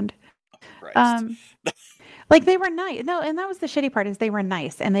Blonde. Like, they were nice. No, and that was the shitty part, is they were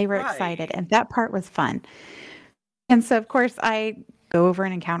nice and they were excited, and that part was fun. And so of course I go over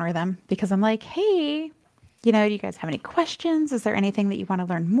and encounter them, because I'm like, hey, do you guys have any questions? Is there anything that you want to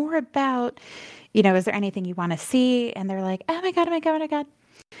learn more about? Is there anything you want to see? And they're like, oh my God, oh my God, oh my God.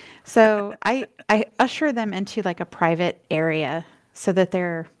 So I usher them into like a private area so that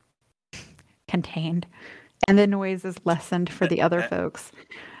they're contained and the noise is lessened for the other folks.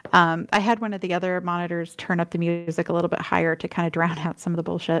 I had one of the other monitors turn up the music a little bit higher to kind of drown out some of the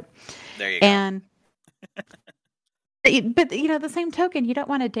bullshit. There you go. And but the same token, you don't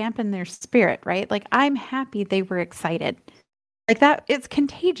want to dampen their spirit, right? Like, I'm happy they were excited. Like, that, it's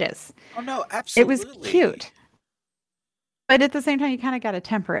contagious. Oh no, absolutely. It was cute. But at the same time, you kind of got to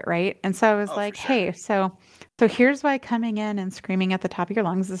temper it, right? And so I was like, sure. Hey, so here's why coming in and screaming at the top of your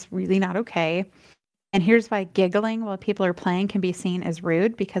lungs is really not okay. And here's why giggling while people are playing can be seen as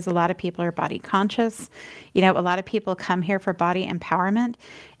rude, because a lot of people are body conscious. A lot of people come here for body empowerment.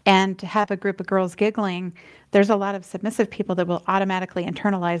 And to have a group of girls giggling, there's a lot of submissive people that will automatically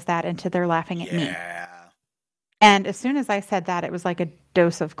internalize that into their laughing at me. And as soon as I said that, it was like a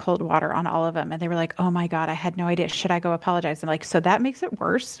dose of cold water on all of them. And they were like, oh my God, I had no idea. Should I go apologize? I'm like, so that makes it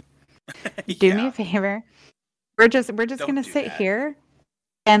worse. Do me a favor. We're just going to sit here.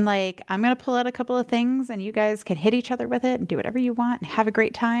 And like, I'm going to pull out a couple of things, and you guys can hit each other with it and do whatever you want and have a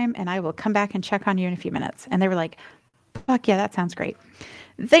great time. And I will come back and check on you in a few minutes. And they were like, fuck yeah, that sounds great.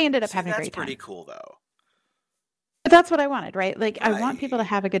 They ended up having a great time. That's pretty cool, though. But that's what I wanted, right? Like, I want people to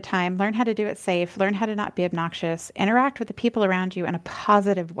have a good time, learn how to do it safe, learn how to not be obnoxious, interact with the people around you in a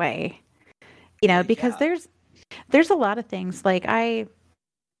positive way. Because there's a lot of things, like,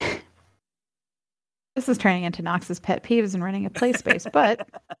 this is turning into Knox's pet peeves and running a play space, but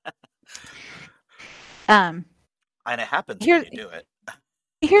and it happens when you do it.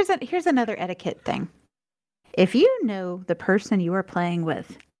 Here's another etiquette thing. If you know the person you are playing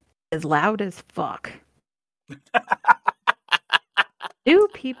with is loud as fuck, do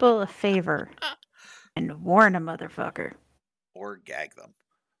people a favor and warn a motherfucker. Or gag them.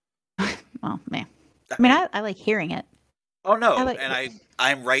 Well, man. I mean, I like hearing it. Oh no, and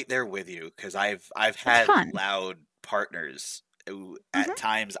I'm right there with you, because I've had loud partners who at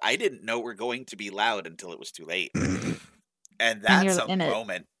times I didn't know were going to be loud until it was too late. And that's a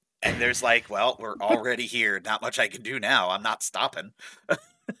moment. And there's like, well, we're already here. Not much I can do now. I'm not stopping.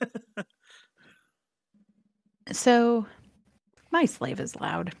 So, my slave is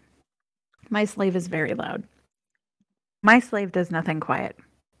loud. My slave is very loud. My slave does nothing quiet.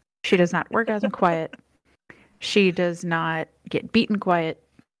 She does not orgasm quiet. She does not get beaten quiet.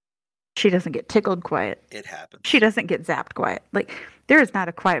 She doesn't get tickled quiet. It happens. She doesn't get zapped quiet. Like, there is not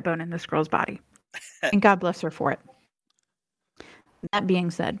a quiet bone in this girl's body. And God bless her for it. That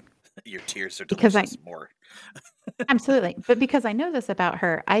being said, Your tears are because delicious. More. absolutely, but because I know this about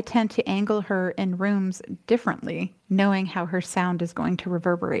her, I tend to angle her in rooms differently, knowing how her sound is going to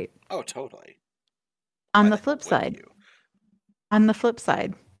reverberate. Oh, totally. On Why the the hell flip wouldn't side, you? on the flip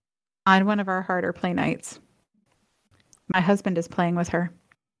side, on one of our harder play nights, my husband is playing with her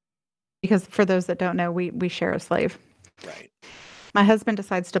because for those that don't know, we share a slave. Right. My husband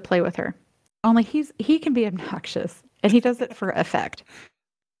decides to play with her. Only he can be obnoxious and he does it for effect.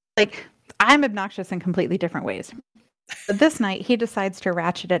 Like I'm obnoxious in completely different ways. But this night he decides to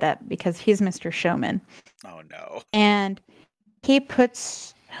ratchet it up because he's Mr. Showman. Oh no. And he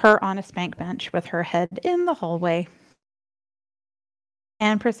puts her on a spank bench with her head in the hallway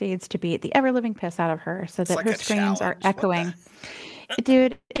and proceeds to beat the ever living piss out of her so It's that like her a screams are challenge. What the? echoing.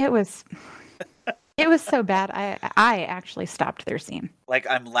 Dude, it was so bad. I actually stopped their scene. Like,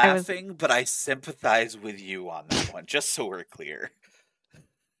 I'm I was laughing, but I sympathize with you on that one, just so we're clear.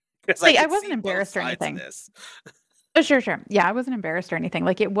 Because I like I can wasn't see both embarrassed or sides of anything. this. Oh, sure, sure. Yeah, I wasn't embarrassed or anything.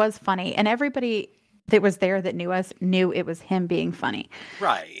 Like it was funny, and everybody that was there that knew us knew it was him being funny.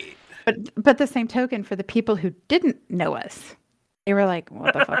 Right. But the same token, for the people who didn't know us, they were like,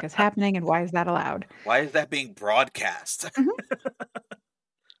 "What the fuck is happening, and why is that allowed?" Why is that being broadcast? Mhm.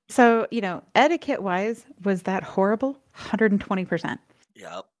 So etiquette wise, was that horrible? 120%.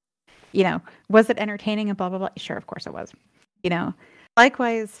 Yep. Was it entertaining and blah blah blah? Sure, of course it was. You know,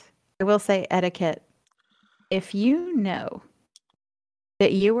 likewise, I will say etiquette. If you know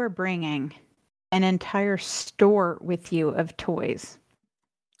that you are bringing an entire store with you of toys.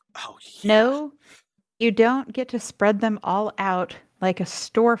 Oh, yeah. No, you don't get to spread them all out like a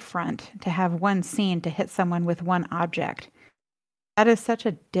storefront to have one scene to hit someone with one object. That is such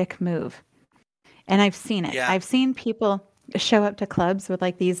a dick move. And I've seen it. Yeah. I've seen people show up to clubs with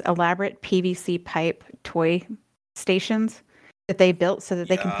like these elaborate PVC pipe toy stations that they built so that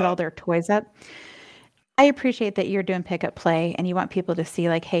they can put all Yep. their toys up. I appreciate that you're doing pick up play and you want people to see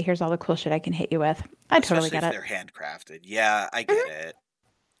like, hey, here's all the cool shit I can hit you with. I totally Especially get if it. they're handcrafted. Yeah, I get Mhm, it.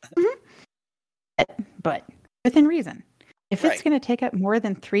 mhm. But within reason. If it's Right. going to take up more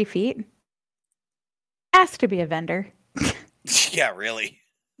than 3 feet, ask to be a vendor. Yeah, really.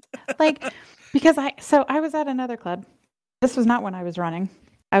 Like, because I was at another club. This was not when I was running.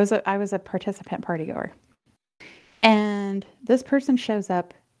 I was a participant party goer. And this person shows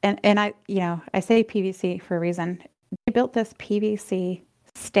up and I say PVC for a reason. They built this PVC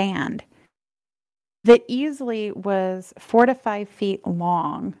stand that easily was 4 to 5 feet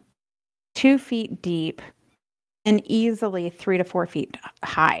long, 2 feet deep, and easily 3 to 4 feet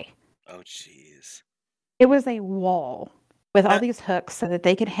high. Oh, jeez. It was a wall with all Uh, these hooks so that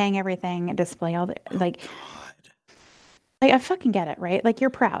they could hang everything and display all the oh, God. like I fucking get it, right? Like you're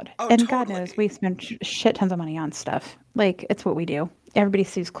proud. Oh, And God knows totally. we spend shit tons of money on stuff. Like it's what we do. Everybody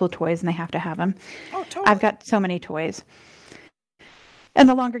sees cool toys and they have to have them. Oh, I've totally. got so many toys. And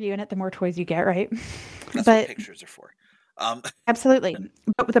the longer you in it, the more toys you get, right? That's what But pictures are for. Um, absolutely.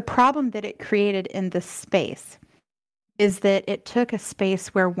 But the problem that it created in the space is that it took a space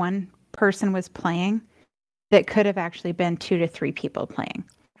where one person was playing that could have actually been 2 to 3 people playing.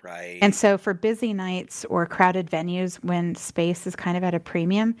 And right. so for busy nights or crowded venues when space is kind of at a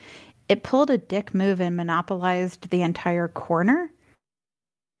premium, it pulled a dick move and monopolized the entire corner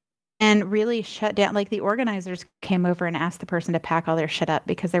and really shut down. Like the organizers came over and asked the person to pack all their shit up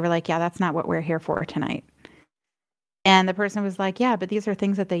because they were like, yeah, that's not what we're here for tonight. And the person was like, yeah, but these are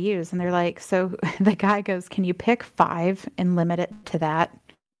things that they use. And they're like, so the guy goes, can you pick 5 and limit it to that?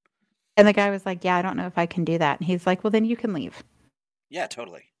 And the guy was like, yeah, I don't know if I can do that. And he's like, well, then you can leave. Yeah,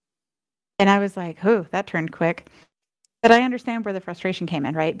 totally. And I was like, oh, that turned quick. But I understand where the frustration came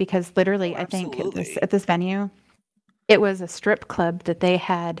in, right? Because Oh, literally, I think absolutely. at this venue, it was a strip club that they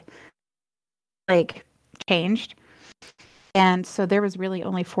had like changed. And so there was really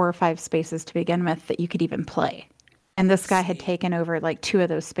only 4 or 5 spaces to begin with that you could even play. And this guy had See, taken over like 2 of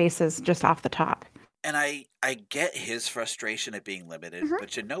those spaces just off the top. and I get his frustration at being limited, Mhm.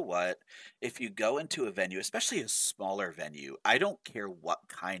 but you know what? If you go into a venue, especially a smaller venue, I don't care what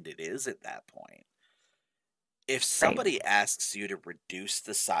kind it is at that point. If Right. somebody asks you to reduce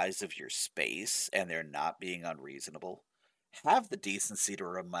the size of your space and they're not being unreasonable, have the decency to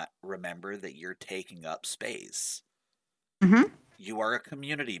remember that you're taking up space. Mhm. You are a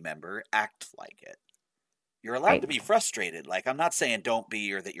community member, act like it. You're allowed Right. to be frustrated. Like, I'm not saying don't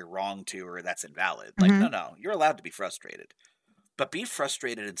be or that you're wrong to or that's invalid. Like, no, Mhm. no, you're allowed to be frustrated. But be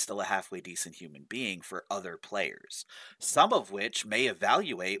frustrated and still a halfway decent human being for other players, some of which may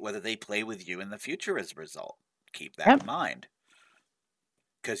evaluate whether they play with you in the future as a result. Keep that Yep. in mind.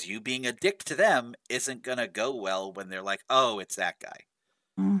 Because you being a dick to them isn't going to go well when they're like, oh, it's that guy.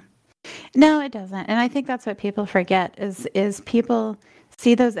 Mm. No, it doesn't. And I think that's what people forget is people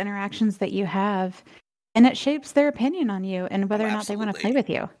see those interactions that you have and it shapes their opinion on you and Oh, whether or not they want to play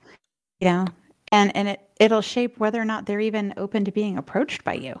absolutely. with you, you know? And it'll shape whether or not they're even open to being approached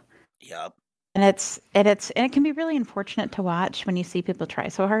by you. Yep. And it can be really unfortunate to watch when you see people try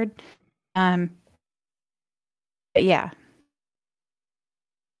so hard. Um, but yeah.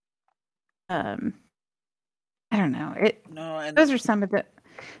 Um, I don't know. No, and Those are some of the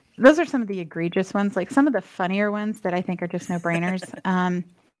those are some of the egregious ones, like some of the funnier ones that I think are just no-brainers.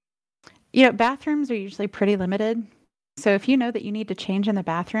 Bathrooms are usually pretty limited. So if you know that you need to change in the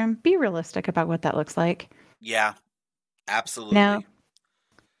bathroom, be realistic about what that looks like. yeah, No, absolutely.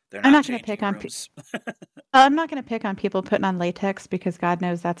 They're I'm not not going to changing pick on rooms. I'm not going to pick on people putting on latex because God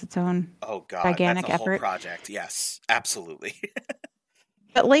knows that's its own Oh God, that's a gigantic whole effort. project. Yes, absolutely.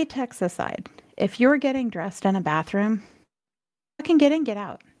 But latex aside, if you're getting dressed in a bathroom, fucking get in, get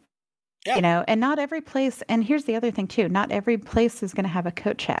out. Yeah, And not every place, and here's the other thing too, not every place is going to have a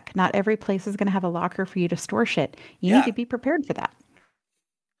coat check. Not every place is going to have a locker for you to store shit. You need yeah. to be prepared for that,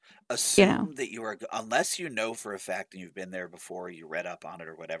 you know. Assume that you are, unless you know for a fact and you've been there before, you read up on it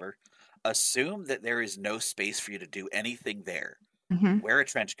or whatever, assume that there is no space for you to do anything there. Mhm. Wear a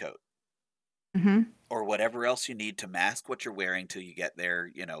trench coat Mhm. or whatever else you need to mask what you're wearing till you get there,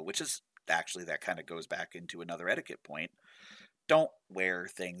 which is actually that kind of goes back into another etiquette point. Don't wear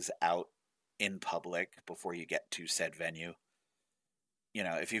things out in public before you get to said venue.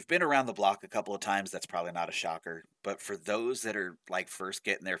 If you've been around the block a couple of times, that's probably not a shocker. But for those that are like first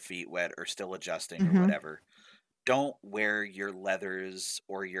getting their feet wet or still adjusting or Mhm. whatever, don't wear your leathers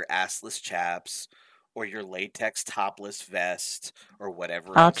or your assless chaps or your latex topless vest or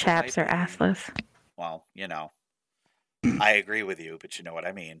whatever All else it chaps might are be. assless. Well, I agree with you, but you know what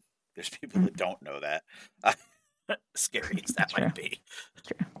I mean. There's people Mm, that don't know that. Scary as that it's true. might be. It's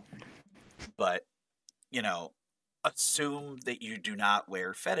true. But, you know, assume that you do not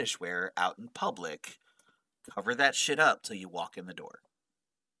wear fetish wear out in public. Cover that shit up till you walk in the door.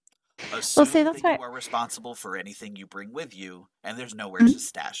 Well, see, Assume that's that you why. are responsible for anything you bring with you, and there's nowhere to Mhm.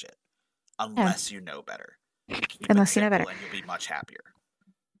 stash it. Yeah, Unless you know better. Keep it unless you know better. simple and you'll be much happier.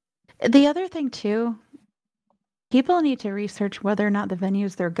 The other thing too, people need to research whether or not the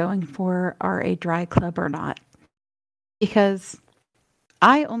venues they're going for are a dry club or not, because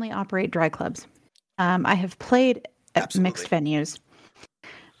I only operate dry clubs. I have played at mixed Absolutely. venues.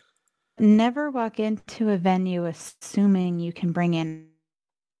 Never walk into a venue assuming you can bring in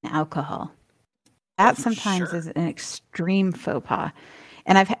alcohol. Oh, That for sometimes is sure. an extreme faux pas,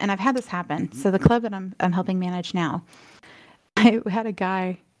 and I've had this happen. So the club that I'm helping manage now, I had a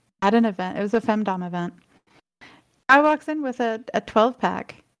guy at an event. It was a femdom event. I walks in with a 12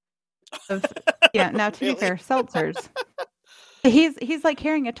 pack of, now to be Really? fair, seltzers. He's like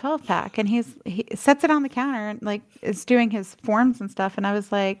carrying a 12 pack and he sets it on the counter and like is doing his forms and stuff. And I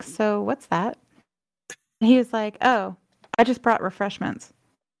was like, so what's that? And he was like, oh, I just brought refreshments.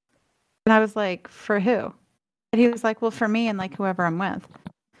 And I was like, for who? And he was like, well, for me and like whoever I'm with.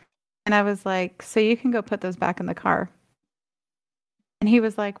 And I was like, so you can go put those back in the car. And he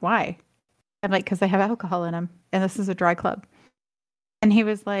was like, why? I'm like, because they have alcohol in them and this is a dry club. And he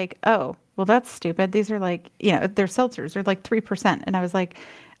was like, oh, well, that's stupid. These are like, they're seltzers. They're like 3%. And I was like,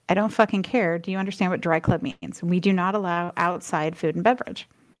 I don't fucking care. Do you understand what dry club means? We do not allow outside food and beverage.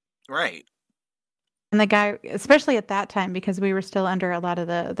 Right. And the guy, especially at that time, because we were still under a lot of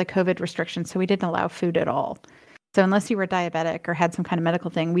the COVID restrictions, so we didn't allow food at all. So unless you were diabetic or had some kind of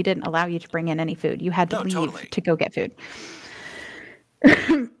medical thing, we didn't allow you to bring in any food. You had to No, leave totally. to go get food.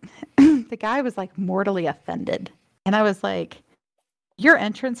 The guy was like mortally offended. And I was like, your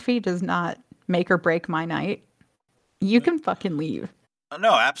entrance fee does not make or break my night. You can fucking leave.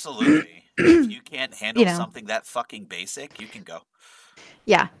 No, absolutely. If you can't you handle know, something that fucking basic, you can go.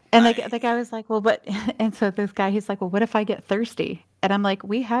 yeah. And I the guy was like, well, but, and so this guy, he's like, well, what if I get thirsty? And I'm like,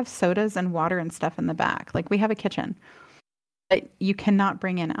 we have sodas and water and stuff in the back. Like, we have a kitchen, but you cannot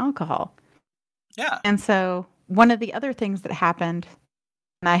bring in alcohol. yeah. And so one of the other things that happened,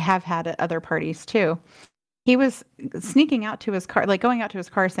 and I have had at other parties too, he was sneaking out to his car, like going out to his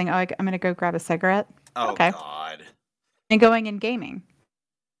car saying, oh, I'm going to go grab a cigarette. Oh Okay. God. And going and gaming.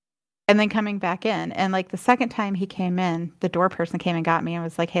 And then coming back in. And like the second time he came in, the door person came and got me and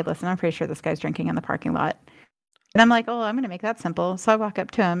was like, hey, listen, I'm pretty sure this guy's drinking in the parking lot. And I'm like, oh, I'm going to make that simple. So I walk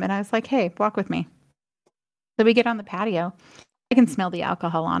up to him and I was like, hey, walk with me. So we get on the patio. I can smell the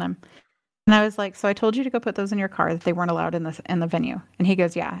alcohol on him. And I was like, so I told you to go put those in your car that they weren't allowed in the venue. And he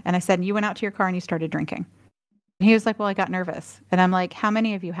goes, yeah. And I said, you went out to your car and you started drinking. And he was like, well, I got nervous. And I'm like, how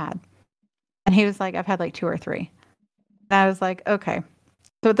many have you had? And he was like, I've had like two or three. And I was like, okay.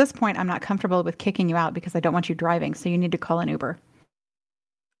 So at this point, I'm not comfortable with kicking you out because I don't want you driving. So you need to call an Uber.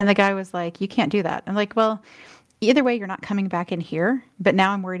 And the guy was like, you can't do that. I'm like, well, either way, you're not coming back in here. But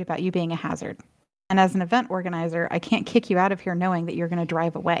now I'm worried about you being a hazard. And as an event organizer, I can't kick you out of here knowing that you're going to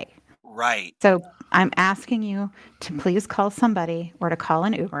drive away. Right. So I'm asking you to please call somebody or to call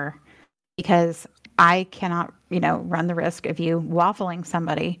an Uber because I cannot, run the risk of you waffling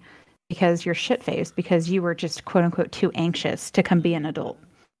somebody because you're shit-faced because you were just quote unquote too anxious to come be an adult.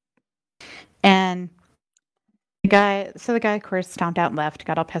 And the guy of course stomped out and left,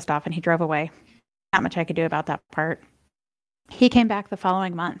 got all pissed off, and he drove away. Not much I could do about that part. He came back the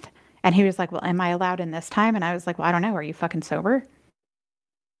following month and he was like, well, am I allowed in this time? And I was like, well, I don't know. Are you fucking sober?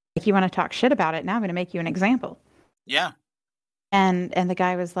 Like, you want to talk shit about it? Now I'm going to make you an example. Yeah. And the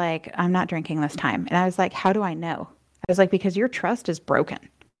guy was like, I'm not drinking this time. And I was like, how do I know? I was like, because your trust is broken.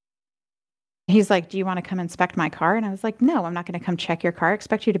 He's like, do you want to come inspect my car? And I was like, no, I'm not going to come check your car. I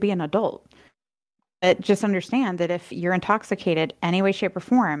expect you to be an adult. But just understand that if you're intoxicated any way, shape, or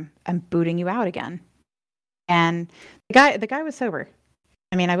form, I'm booting you out again. And the guy was sober.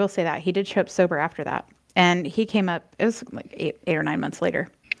 I mean, I will say that. He did show up sober after that. And he came up, it was like eight or 9 months later,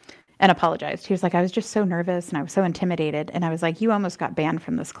 and apologized. He was like, I was just so nervous and I was so intimidated. And I was like, you almost got banned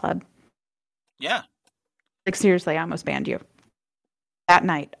from this club. Yeah. Like, seriously, I almost banned you. That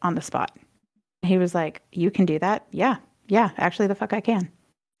night on the spot. He was like, you can do that? Yeah. Yeah, actually, the fuck I can.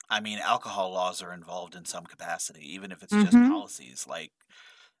 I mean, alcohol laws are involved in some capacity, even if it's just policies. Like,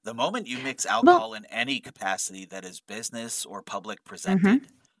 the moment you mix alcohol in any capacity that is business or public presented,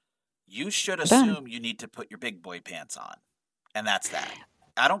 you should assume you need to put your big boy pants on. And that's that.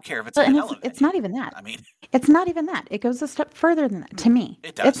 I don't care if it's it's not even that. I mean, it's not even that. It goes a step further than that to me.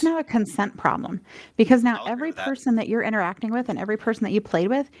 It does. It's now a consent problem because now every person that you're interacting with and every person that you played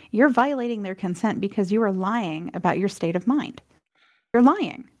with, you're violating their consent because you are lying about your state of mind. You're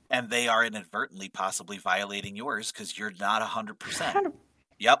lying. And they are inadvertently possibly violating yours because you're not 100%.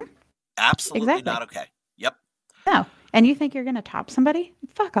 Yep. Absolutely not okay. Yep. No. And you think you're going to top somebody?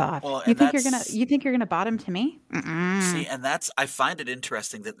 Fuck off. Well, you think you're going to bottom to me? See, and I find it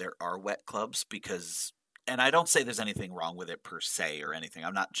interesting that there are wet clubs because, and I don't say there's anything wrong with it per se or anything.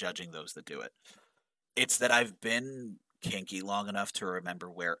 I'm not judging those that do it. It's that I've been kinky long enough to remember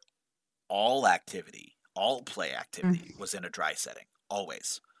where all play activity was in a dry setting.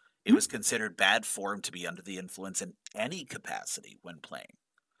 Always. It was considered bad form to be under the influence in any capacity when playing.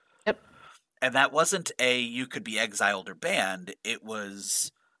 Yep. And that wasn't you could be exiled or banned. It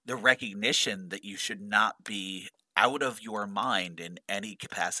was the recognition that you should not be out of your mind in any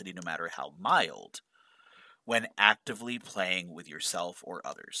capacity, no matter how mild, when actively playing with yourself or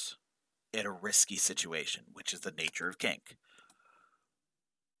others in a risky situation, which is the nature of kink.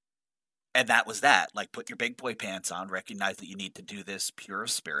 And that was that. Like, put your big boy pants on, recognize that you need to do this pure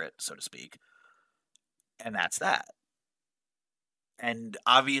of spirit, so to speak. And that's that. And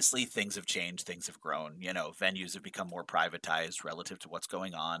obviously things have changed, things have grown. Venues have become more privatized relative to what's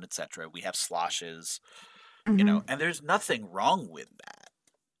going on, etc. We have sloshes, and there's nothing wrong with that.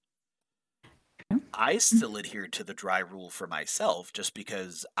 I still adhere to the dry rule for myself just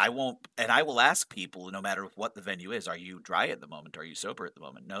because I won't, and I will ask people, no matter what the venue is, are you dry at the moment? Are you sober at the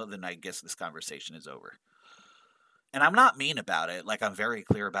moment? No, then I guess this conversation is over. And I'm not mean about it. Like, I'm very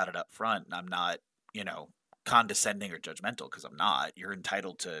clear about it up front, and I'm not, condescending or judgmental, because I'm not. You're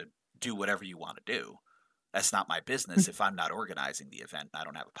entitled to do whatever you want to do. That's not my business if I'm not organizing the event and I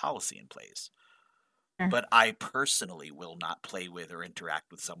don't have a policy in place. But I personally will not play with or interact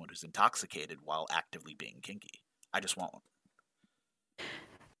with someone who's intoxicated while actively being kinky. I just won't.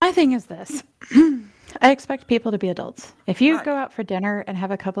 My thing is this. I expect people to be adults. If you go out for dinner and have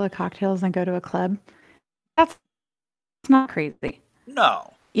a couple of cocktails and go to a club, that's not crazy.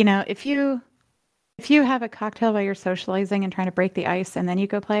 No. If you have a cocktail while you're socializing and trying to break the ice and then you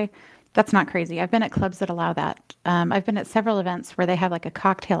go play, that's not crazy. I've been at clubs that allow that. I've been at several events where they have like a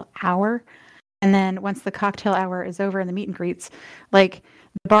cocktail hour. And then once the cocktail hour is over and the meet and greets, like,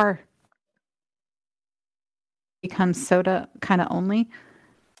 the bar becomes soda kind of only,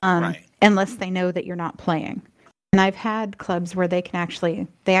 unless they know that you're not playing. And I've had clubs where they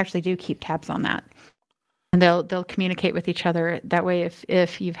actually do keep tabs on that. And they'll communicate with each other. That way,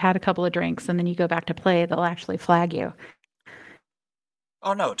 if you've had a couple of drinks and then you go back to play, they'll actually flag you.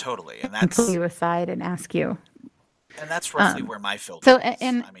 Oh no, totally. And that's pull you aside and ask you. And that's roughly where my filter is.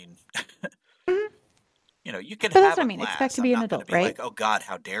 I mean, you can have a glass. Expect to be an adult, right? Like, oh God,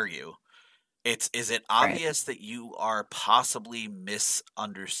 how dare you? Is it obvious that you are possibly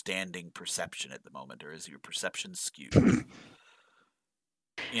misunderstanding perception at the moment, or is your perception skewed?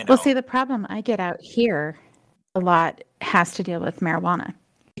 Well, see, the problem I get out here a lot has to deal with marijuana.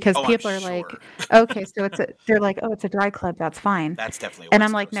 Because Oh, I'm people are like, sure. okay, so they're like, oh, it's a dry club, that's fine. That's definitely a And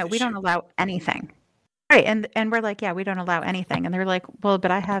I'm West like, Coast no, we don't issue. allow anything. Right. And we're like, yeah, we don't allow anything. And they're like, well,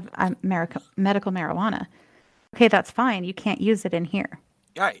 but I have medical marijuana. Okay, that's fine. You can't use it in here.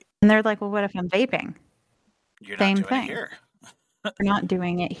 Right. And they're like, well, what if I'm vaping? You're not Same doing it thing. here. We're not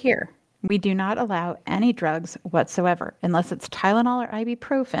doing it here. We do not allow any drugs whatsoever unless it's Tylenol or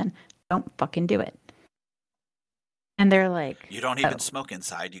ibuprofen. Don't fucking do it. And they're like, You don't oh, even smoke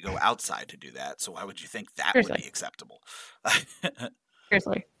inside. You go outside to do that. So why would you think that would seriously, be acceptable?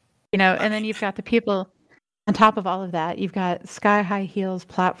 seriously. You know, I and then mean, you've got the people on top of all of that, you've got sky high heels,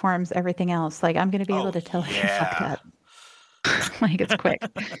 platforms, everything else. Like, I'm going to be able oh to tell if you're fucked yeah. up. Like, it's quick.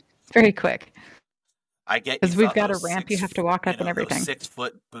 It's very quick. I get you Because we've thought got a those ramp you have to walk up and those everything. 6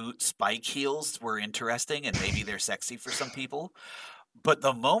 foot boot spike heels were interesting and maybe they're sexy for some people. But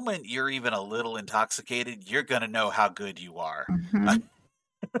the moment you're even a little intoxicated, you're gonna know how good you are. Hmm.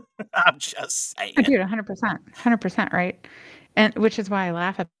 I'm just Oh, saying. dude, 100%. 100%, right? And which is why I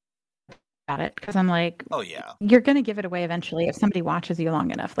laugh about it because I'm like, Oh yeah. you're going to give it away eventually if somebody watches you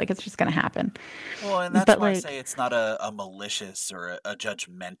long enough. Like, it's just going to happen. Well, and that's But, why I like, say it's not a malicious or a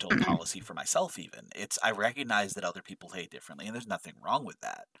judgmental mm-mm, policy for myself. Even it's I recognize that other people hate differently, and there's nothing wrong with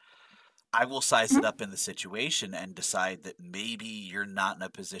that. I will size it mm-mm, up in the situation and decide that maybe you're not in a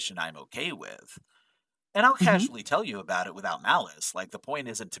position I'm okay with. And I'll mm-hmm. casually tell you about it without malice. Like, the point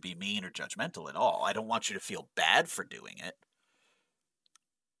isn't to be mean or judgmental at all. I don't want you to feel bad for doing it.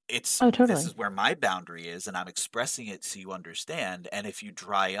 Oh, This totally. is where my boundary is, and I'm expressing it so you understand. And if you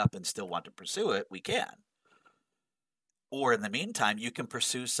dry up and still want to pursue it, we can. Or in the meantime, you can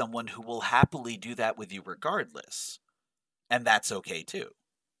pursue someone who will happily do that with you regardless. And that's okay too.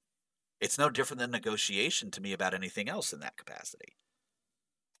 It's no different than negotiation to me about anything else in that capacity.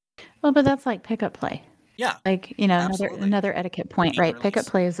 Well, but that's like pickup play. Yeah, Like, you know, absolutely. another etiquette point, Beat and right? Pickup release.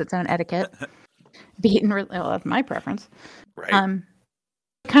 play is its own etiquette. Well, that's my preference. Right? Um,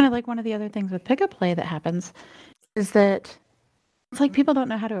 Kind of like one of the other things with pickup play that happens is that it's like people don't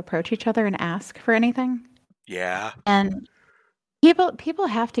know how to approach each other and ask for anything. Yeah. And people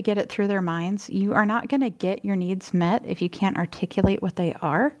have to get it through their minds. You are not going to get your needs met if you can't articulate what they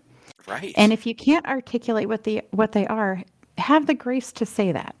are. And Right. if you can't articulate what they are, have the grace to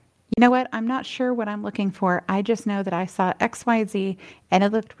say that. You know what? I'm not sure what I'm looking for. I just know that I saw XYZ and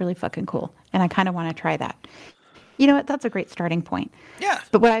it looked really fucking cool. And I kind of want to try that. You know what? That's a great starting point. Yeah.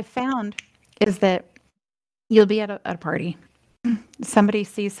 But what I've found is that you'll be at a party. Somebody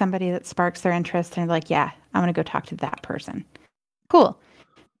sees somebody that sparks their interest and they're like, yeah, I'm going to go talk to that person. Cool.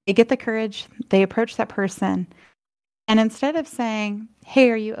 They get the courage, they approach that person. And instead of saying, hey,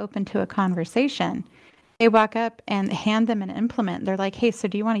 are you open to a conversation? They walk up and hand them an implement. They're like, hey, so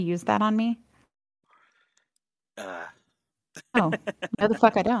do you want to use that on me? Uh, Oh, no, the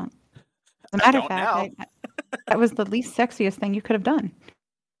fuck I don't. As a I matter of don't fact, now. that was the least sexiest thing you could have done.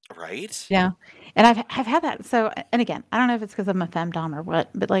 Right? Yeah. And I've had that. So, and again, I don't know if it's because I'm a femdom or what,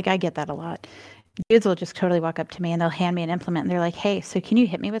 but like I get that a lot. Dudes will just totally walk up to me and they'll hand me an implement and they're like, hey, so can you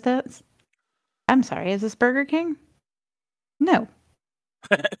hit me with this? I'm sorry, is this Burger King? No.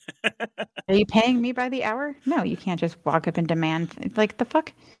 Are you paying me by the hour? No, you can't just walk up and demand, like, the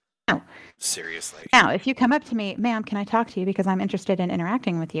fuck? No. Seriously. Now, if you come up to me, ma'am, can I talk to you because I'm interested in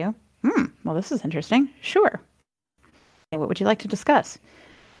interacting with you? Well, this is interesting. Sure. Okay, what would you like to discuss?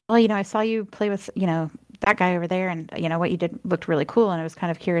 Well, you know, I saw you play with, you know, that guy over there, and, you know, what you did looked really cool, and I was kind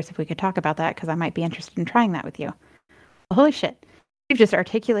of curious if we could talk about that because I might be interested in trying that with you. Well, holy shit. You've just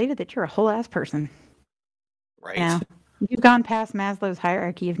articulated that you're a whole ass person. You Right? know, you've gone past Maslow's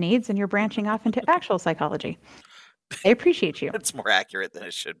hierarchy of needs and you're branching off into actual psychology. I appreciate you. It's more accurate than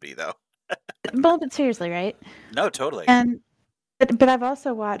it should be, though. Well, but seriously, right? No, totally. And but I've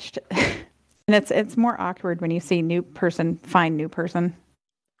also watched, and it's more awkward when you see new person find new person,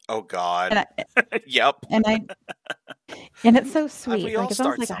 Oh, and God. I Yep. and I and it's so We sweet. all Like it's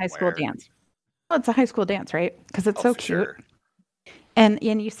almost start like a high school somewhere. dance. Well, it's a high school dance, right? Because it's Oh, so for cute. sure. And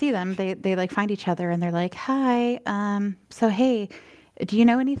you see them, they like find each other and they're like, "Hi, so hey, do you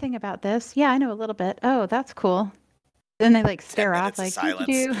know anything about this? Yeah, I know a little bit. Oh, that's cool." Then they like 10 stare off, minutes of like doo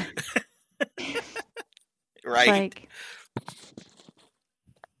doo silence. doo. It's Right? like,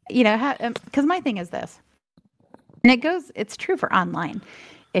 you know, because my thing is this, and it's true for online.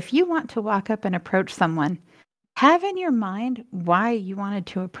 If you want to walk up and approach someone, have in your mind why you wanted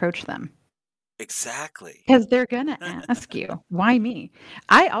to approach them. Exactly. Because they're going to ask you, why me?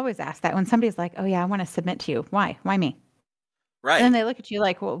 I always ask that when somebody's like, oh, yeah, I want to submit to you. Why? Why me? And then Right. they look at you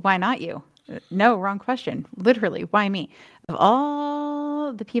like, well, why not you? No, wrong question. Literally, why me? Of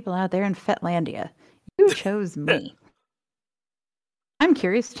all the people out there in Fetlandia, you chose me. I'm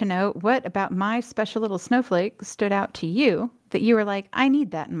curious to know what about my special little snowflake stood out to you that you were like, I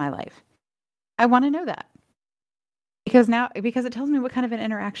need that in my life. I want to know that. Because it tells me what kind of an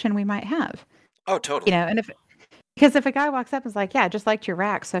interaction we might have. Oh, totally. And because if a guy walks up and is like, yeah, I just liked your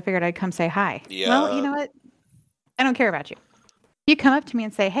rack, so I figured I'd come say hi. Well, you Yeah. know what? I don't care about you. You come up to me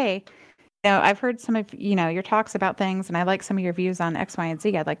and say, hey, I've heard some of, your talks about things and I like some of your views on X, Y, and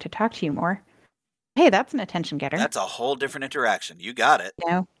Z. I'd like to talk to you more. Hey, that's an attention getter. That's a whole different interaction. You got it.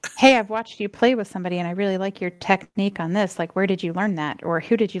 Hey, I've watched you play with somebody and I really like your technique on this. Like, where did you learn that? Or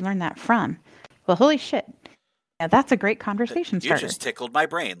who did you learn that from? Well, holy shit. Yeah, that's a great conversation You starter. just tickled my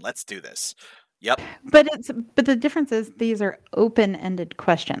brain. Let's do this. Yep. But the difference is these are open-ended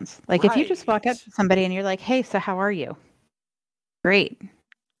questions. Like if you just walk up to somebody and you're like, "Hey, so how are you?" Great.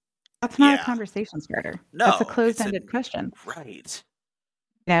 That's not a conversation starter. No, that's a closed-ended question. Right.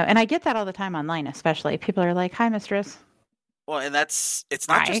 And I get that all the time online, especially. People are like, "Hi, mistress." Well, and it's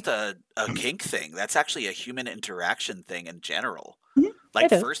not just a kink thing. That's actually a human interaction thing in general. Mm-hmm.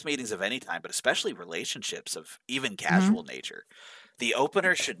 Like first meetings of any time, but especially relationships of even casual nature. The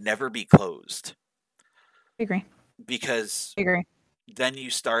opener should never be closed. I agree. Because I agree. Then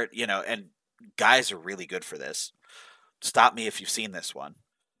you start, and guys are really good for this. Stop me if you've seen this one.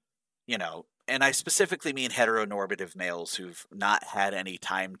 And I specifically mean heteronormative males who've not had any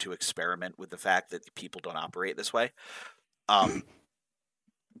time to experiment with the fact that people don't operate this way. But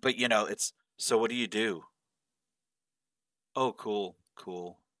it's, so what do you do? Oh, cool.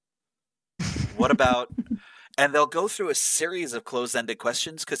 What about, and they'll go through a series of closed-ended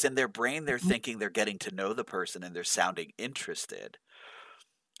questions because in their brain they're thinking they're getting to know the person and they're sounding interested.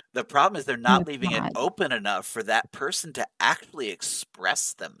 The problem is they're not leaving it open enough for that person to actually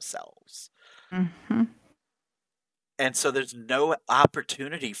express themselves. Mm-hmm. And so there's no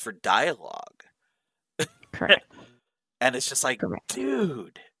opportunity for dialogue. Correct. And it's just like,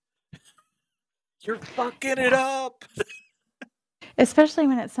 dude, you're fucking it up. Especially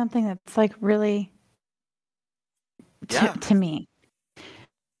when it's something that's like really, to me,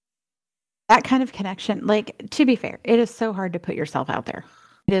 that kind of connection, like, to be fair, it is so hard to put yourself out there.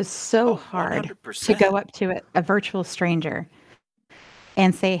 It is so hard 100%. to go up to a virtual stranger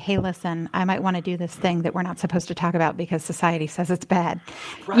and say, hey, listen, I might want to do this thing that we're not supposed to talk about because society says it's bad.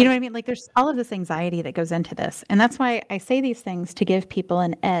 Right. You know what I mean? Like there's all of this anxiety that goes into this. And that's why I say these things to give people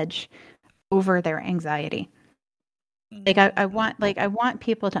an edge over their anxiety. Like I want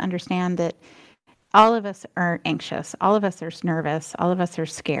people to understand that all of us are anxious. All of us are nervous. All of us are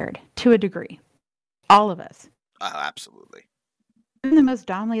scared to a degree. All of us. Absolutely. Even the most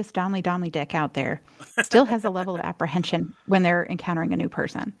domly dick out there still has a level of apprehension when they're encountering a new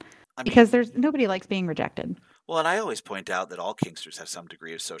person. Because nobody likes being rejected. Well, and I always point out that all kinksters have some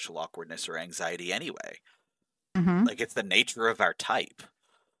degree of social awkwardness or anxiety anyway. Mm-hmm. Like it's the nature of our type.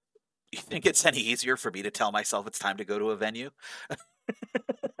 You think it's any easier for me to tell myself it's time to go to a venue?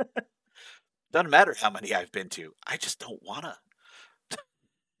 Doesn't matter how many I've been to. I just don't wanna.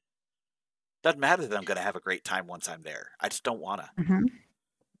 Doesn't matter that I'm going to have a great time once I'm there. I just don't want to. Mm-hmm.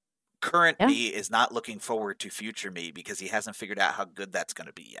 Current me is not looking forward to future me because he hasn't figured out how good that's going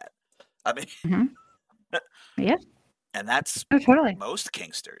to be yet. I mean, yeah. And that's totally. Most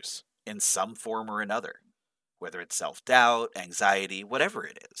kinksters in some form or another, whether it's self-doubt, anxiety, whatever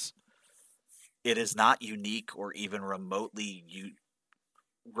it is. It is not unique or even remotely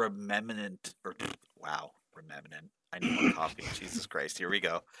remnant. I need more coffee. Jesus Christ. Here we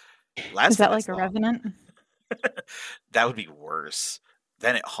go. Is that like a revenant? That would be worse.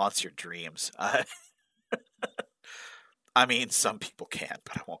 Then it haunts your dreams. I mean, some people can,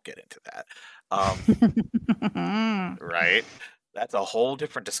 but I won't get into that. Right? That's a whole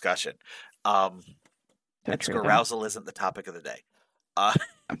different discussion. Arousal isn't the topic of the day. But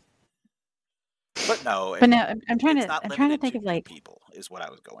no. But no, I'm trying to think of like people is what I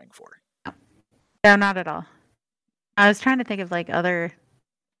was going for. No, not at all. I was trying to think of like other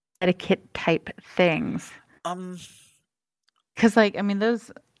etiquette type things. Because like I mean those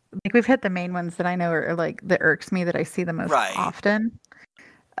like we've hit the main ones that I know are like that irks me that I see the most often.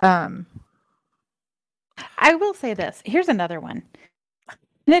 I will say this. Here's another one.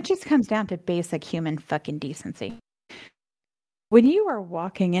 And it just comes down to basic human fucking decency. When you are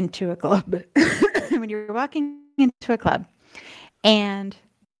walking into a club, and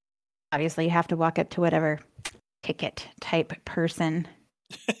obviously you have to walk up to whatever ticket type person,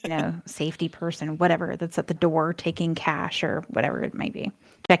 safety person, whatever that's at the door taking cash or whatever it might be,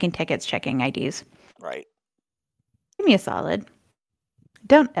 checking tickets, checking IDs. Right. Give me a solid.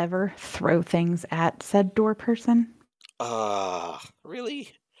 Don't ever throw things at said door person.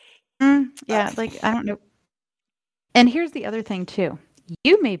 Really? Yeah, like I don't know. And here's the other thing too.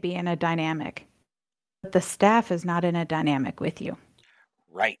 You may be in a dynamic, but the staff is not in a dynamic with you.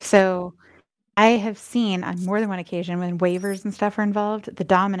 Right. So I have seen on more than one occasion when waivers and stuff are involved, the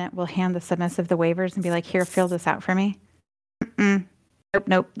dominant will hand the submissive the waivers and be like, here, fill this out for me. Mm-mm.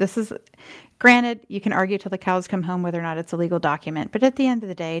 Nope. This is granted, you can argue till the cows come home whether or not it's a legal document, but at the end of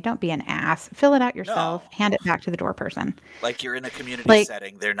the day, don't be an ass. Fill it out yourself, No. hand it back to the door person. Like you're in a community Like,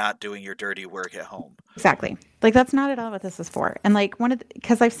 setting, they're not doing your dirty work at home. exactly. Like, that's not at all what this is for. And like,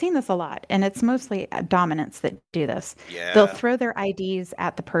 because I've seen this a lot, and it's mostly dominants that do this. They'll Yeah. throw their IDs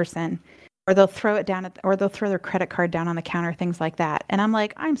at the person, or they'll throw it down or they'll throw their credit card down on the counter, things like that. And I'm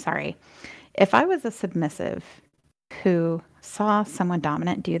like, I'm sorry. If I was a submissive who saw someone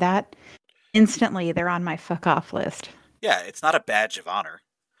dominant do that, instantly they're on my fuck off list. Yeah, it's not a badge of honor.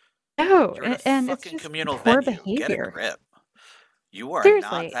 No, You're in a and it's fucking just communal poor venue. Get a behavior. grip. You are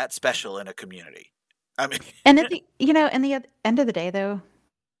not Seriously. that special in a community. I mean, And at the in the end of the day though,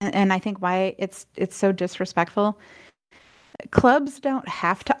 and I think why it's so disrespectful, clubs don't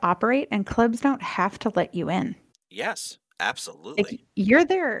have to operate and clubs don't have to let you in. yes, Like absolutely. you're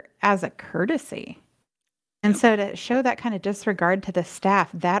there as a courtesy. And Yep. so to show that kind of disregard to the staff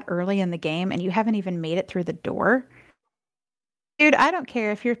that early in the game and you haven't even made it through the door, dude, I don't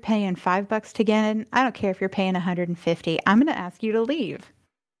care if you're paying $5 to get in. I don't care if you're paying 150. I'm going to ask you to leave.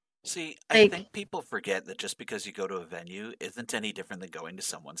 See, I Like, think people forget that just because you go to a venue isn't any different than going to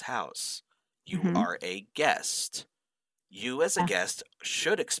someone's house. You mhm, are a guest. You, as a yeah, guest,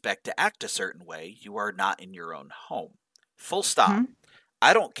 should expect to act a certain way. You are not in your own home. Full stop. mhm,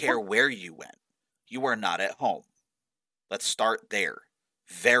 I don't yeah, care where you went. You are not at home. Let's start there.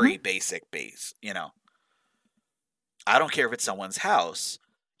 mhm, Very basic base, I don't care if it's someone's house.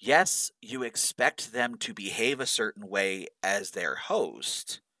 Yes, you expect them to behave a certain way as their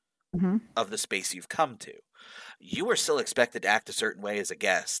host mhm. of the space you've come to. You are still expected to act a certain way as a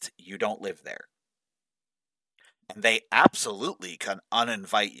guest. You don't live there. And they absolutely can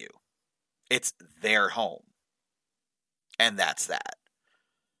uninvite you. It's their home. And that's that.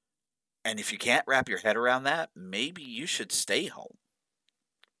 And if you can't wrap your head around that, maybe you should stay home.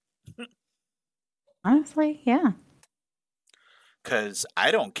 Honestly, yeah. Because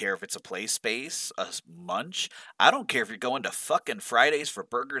I don't care if it's a play space, a munch. I don't care if you're going to fucking Fridays for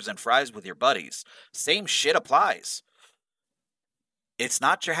burgers and fries with your buddies. Same shit applies. It's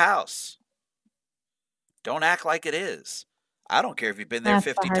not your house. Don't act like it is. I don't care if you've been there That's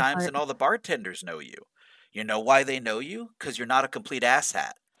the 50 hard times part. and all the bartenders know you. You know why they know you? Because you're not a complete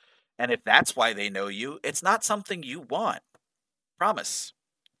asshat. And if that's why they know you, it's not something you want. Promise.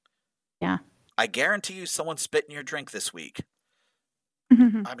 Yeah. I guarantee you someone spit in your drink this week.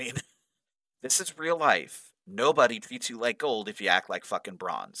 Mhm. I mean, this is real life. Nobody treats you like gold if you act like fucking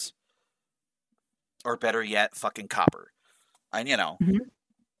bronze. Or better yet, fucking copper. And, Mhm.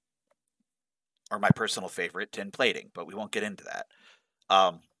 or my personal favorite, tin plating, but we won't get into that.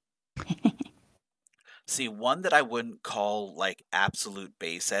 Um, See, one that I wouldn't call like absolute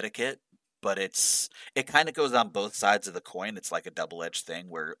base etiquette, but it kind of goes on both sides of the coin. It's like a double-edged thing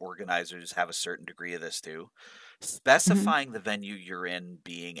where organizers have a certain degree of this too. Mhm. Specifying the venue you're in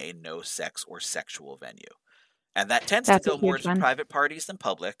being a no sex or sexual venue. And that tends to That's a go more huge to one. private parties than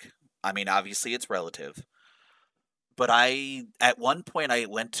public. I mean, obviously it's relative. But at one point, I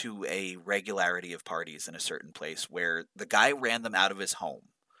went to a regularity of parties in a certain place where the guy ran them out of his home.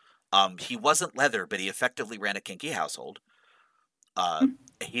 He wasn't leather, but he effectively ran a kinky household. Uh, Mm.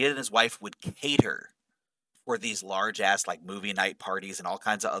 he and his wife would cater for these large ass like movie night parties and all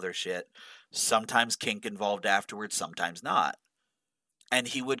kinds of other shit. Sometimes kink involved afterwards, sometimes not. And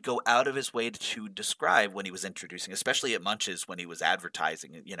he would go out of his way to describe when he was introducing, especially at Munches when he was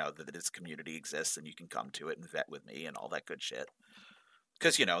advertising, that this community exists and you can come to it and vet with me and all that good shit.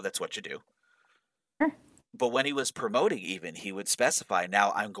 Because, that's what you do. Sure. But when he was promoting, even, he would specify,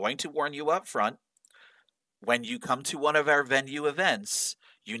 now I'm going to warn you up front, when you come to one of our venue events,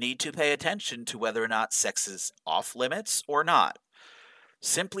 you need to pay attention to whether or not sex is off limits or not.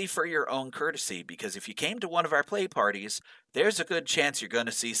 Simply for your own courtesy, because if you came to one of our play parties, there's a good chance you're going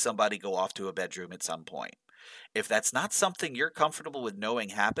to see somebody go off to a bedroom at some point. If that's not something you're comfortable with knowing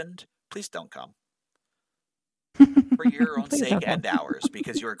happened, please don't come. For your own Please sake don't come. and ours,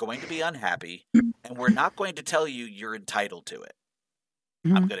 because you are going to be unhappy, and we're not going to tell you you're entitled to it.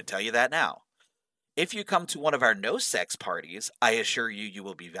 I'm Mhm. going to tell you that now. If you come to one of our no sex parties, I assure you you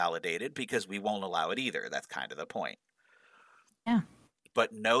will be validated because we won't allow it either. That's kind of the point. Yeah.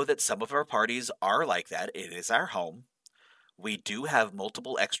 But know that some of our parties are like that. It is our home. We do have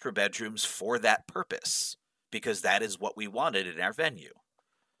multiple extra bedrooms for that purpose because that is what we wanted in our venue.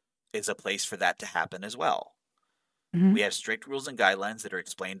 Is a place for that to happen as well. Mhm. We have strict rules and guidelines that are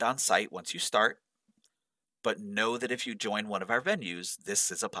explained on site once you start, but know that if you join one of our venues,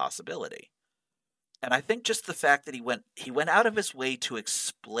 this is a possibility. And I think just the fact that he went out of his way to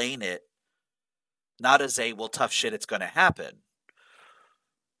explain it, not as a, well, tough shit, it's going to happen,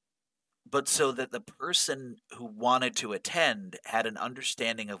 but so that the person who wanted to attend had an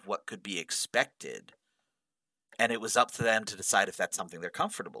understanding of what could be expected, and it was up to them to decide if that's something they're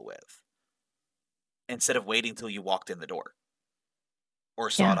comfortable with, instead of waiting till you walked in the door or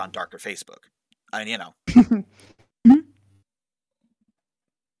saw it Yeah. on darker Facebook. I mean, Mhm.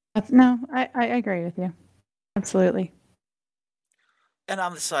 No, I agree with you. Absolutely. And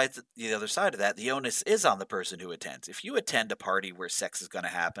on the other side of that, the onus is on the person who attends. If you attend a party where sex is going to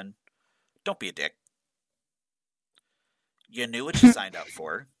happen, don't be a dick. You knew what you signed up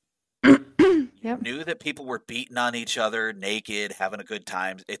for. You Yep. knew that people were beating on each other, naked, having a good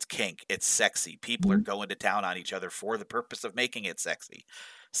time. It's kink. It's sexy. People are Mhm. going to town on each other for the purpose of making it sexy.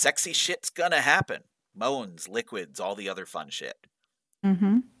 Sexy shit's going to happen. Moans, liquids, all the other fun shit.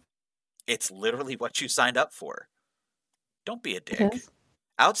 Mhm. It's literally what you signed up for. Don't be a It dick. is.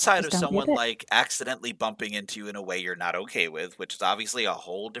 Outside Just of don't be a someone dick. like accidentally bumping into you in a way you're not okay with, which is obviously a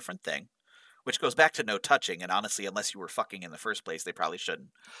whole different thing, which goes back to no touching. And honestly, unless you were fucking in the first place, they probably shouldn't.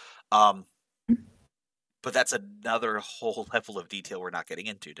 Um, but that's another whole level of detail we're not getting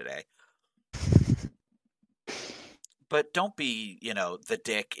into today. But don't be, the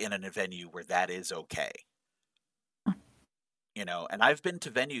dick in a venue where that is okay. And I've been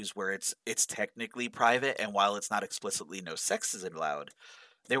to venues where it's technically private, and while it's not explicitly no sex is allowed,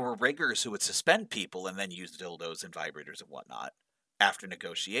 there were riggers who would suspend people and then use dildos and vibrators and whatnot after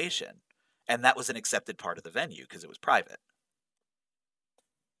negotiation. And that was an accepted part of the venue because it was private.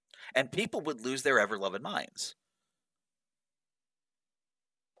 And people would lose their ever loving minds.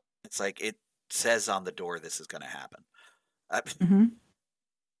 It's like it says on the door this is going to happen. Mm-hmm.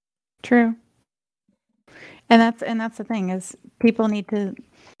 True. And that's the thing is people need to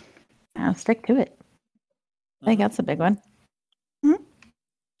stick to it. I think that's a big one. Mm-hmm.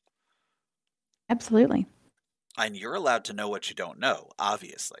 Absolutely. And you're allowed to know what you don't know,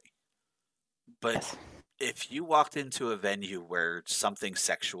 obviously. But Yes. if you walked into a venue where something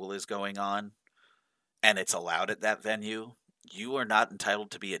sexual is going on and it's allowed at that venue, you are not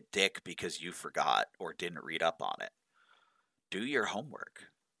entitled to be a dick because you forgot or didn't read up on it. Do your homework.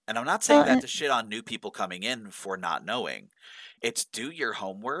 And I'm not saying Well, that to shit on new people coming in for not knowing. It's do your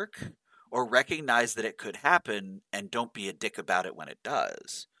homework or recognize that it could happen and don't be a dick about it when it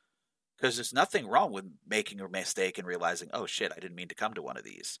does. Because there's nothing wrong with making a mistake and realizing, oh shit, I didn't mean to come to one of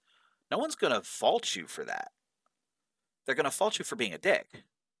these. No one's going to fault you for that. They're going to fault you for being a dick.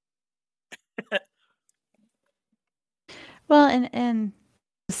 well, and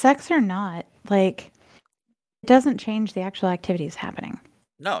sex or not, like it doesn't change the actual activities happening.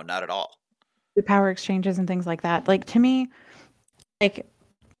 No, not at all. The power exchanges and things like that. Like to me, like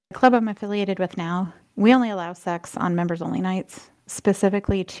the club I'm affiliated with now, we only allow sex on members only nights,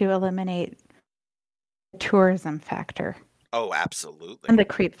 specifically to eliminate the tourism factor Oh, and absolutely. the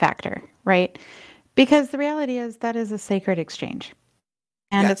creep factor, right? Because the reality is that is a sacred exchange.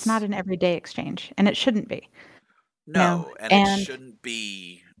 And it's not Yes. an everyday exchange, and it shouldn't be. No, and it And shouldn't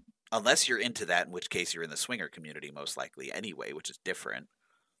be unless you're into that, in which case you're in the swinger community most likely anyway, which is different.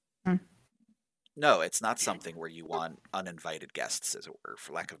 mm, No, it's not something where you want uninvited guests, as it were,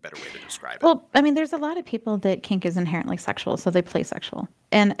 for lack of a better way to describe it. well, I mean, there's a lot of people that kink is inherently sexual, so they play sexual.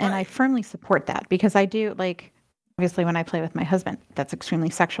 And I Right. firmly support that because I do like obviously when I play with my husband, that's extremely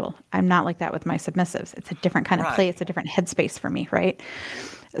sexual. I'm not like that with my submissives. It's a different kind of play. It's Right. a different headspace for me, right?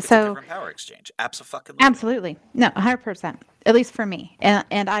 It's a So different power exchange. Absolutely. absolutely. No, 100%. At least for me.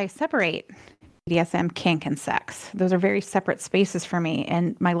 And I separate BDSM, kink, and sex. Those are very separate spaces for me.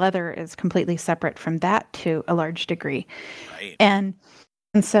 And my leather is completely separate from that to a large degree. Right. And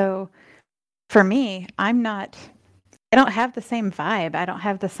and so for me, I don't have the same vibe. I don't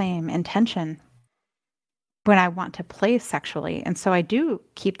have the same intention when I want to play sexually. And so I do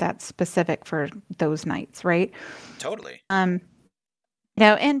keep that specific for those nights, right? Totally. Um,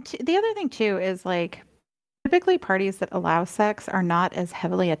 and the other thing too is like typically parties that allow sex are not as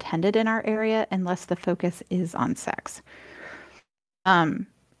heavily attended in our area unless the focus is on sex. Um,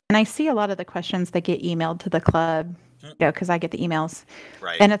 and I see a lot of the questions that get emailed to the club, Mm, because I get the emails,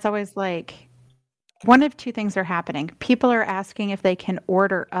 right. and it's always like one of two things are happening. People are asking if they can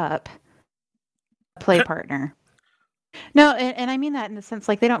order up a play partner. No, and I mean that in the sense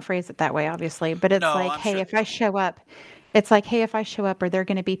like they don't phrase it that way, obviously, but it's No, like, I'm hey, sure if they I don't. show up, it's like, hey, if I show up, are there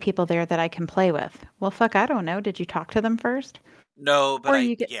going to be people there that I can play with? Well, fuck, I don't know. Did you talk to them first? No, but Or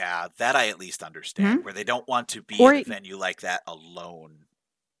you get that I at least understand, mhm. where they don't want to be Or at a venue like that alone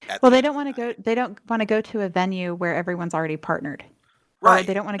at well, the they end of don't the wanna go night. they don't wanna go to a venue where everyone's already partnered, or they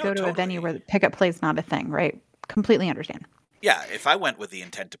Right. don't wanna No, go to a venue totally. where the pickup play is not a thing, right? Completely understand. Yeah, if I went with the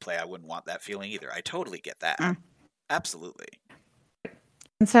intent to play, I wouldn't want that feeling either. I totally get that. Mm. Absolutely.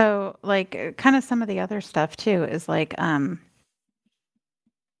 And so, kinda some of the other stuff too is like, I've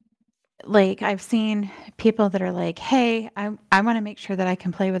seen people that are like, "Hey, I wanna make sure that I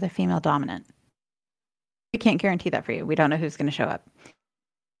can play with a female dominant." We can't guarantee that for you. We don't know who's gonna show up.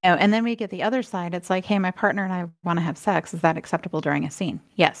 Oh, and then we get the other side. It's like, "Hey, my partner and I wanna have sex. Is that acceptable during a scene?"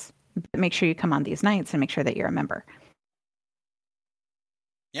 "Yes. But make sure you come on these nights and make sure that you're a member."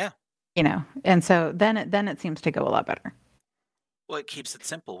 Yeah. And so then it seems to go a lot better. Well, it keeps it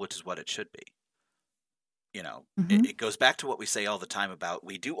simple, which is what it should be. You know, Mhm. it goes back to what we say all the time about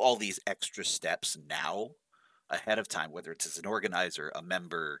we do all these extra steps now ahead of time, whether it's as an organizer, a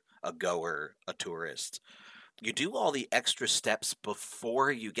member, a goer, a tourist. You do all the extra steps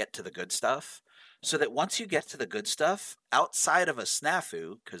before you get to the good stuff, so that once you get to the good stuff, outside of a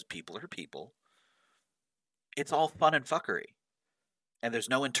snafu, because people are people, it's all fun and fuckery. And there's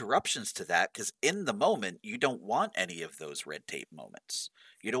no interruptions to that because in the moment, you don't want any of those red tape moments.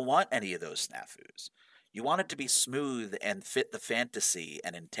 You don't want any of those snafus. You want it to be smooth and fit the fantasy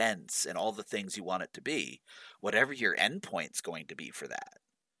and intense and all the things you want it to be, whatever your endpoint's going to be for that.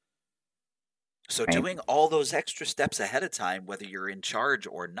 So, Right. doing all those extra steps ahead of time, whether you're in charge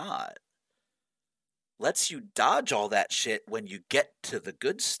or not, lets you dodge all that shit when you get to the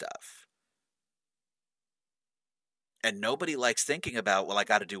good stuff. And nobody likes thinking about, well, I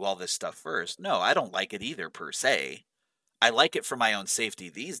got to do all this stuff first. No, I don't like it either, per se. I like it for my own safety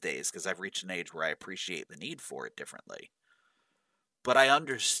these days because I've reached an age where I appreciate the need for it differently. But I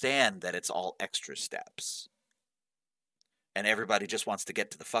understand that it's all extra steps. And everybody just wants to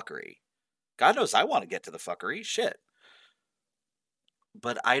get to the fuckery. God knows I want to get to the fuckery. Shit.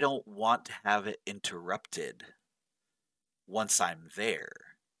 But I don't want to have it interrupted once I'm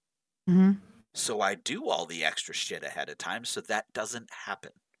there. Mhm. So I do all the extra shit ahead of time so that doesn't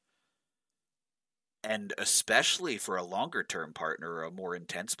happen. And especially for a longer term partner or a more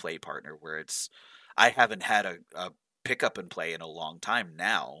intense play partner where I haven't had a pickup and play in a long time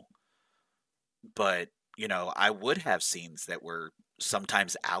now, but I would have scenes that were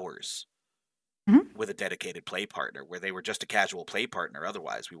sometimes hours Mhm. with a dedicated play partner where they were just a casual play partner.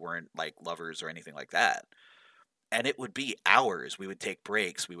 Otherwise, we weren't like lovers or anything like that. And it would be hours. We would take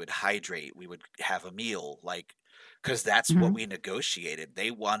breaks. We would hydrate. We would have a meal, because that's what Mhm. we negotiated.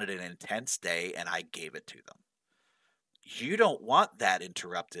 They wanted an intense day, and I gave it to them. You don't want that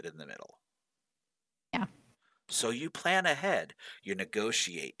interrupted in the middle. Yeah. So you plan ahead, you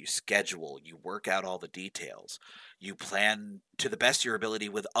negotiate, you schedule, you work out all the details. You plan to the best of your ability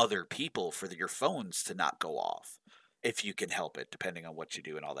with other people for your phones to not go off if you can help it, depending on what you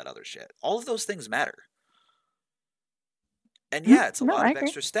do and all that other shit. All of those things matter. And Mhm. yeah, it's a No, lot I of agree.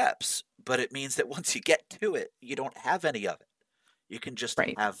 extra steps, but it means that once you get to it, you don't have any of it. You can just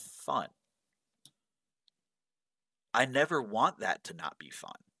Right. have fun. I never want that to not be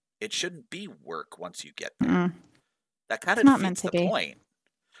fun. It shouldn't be work once you get there. Mm. That kind It's of not meant defeats to the be. point.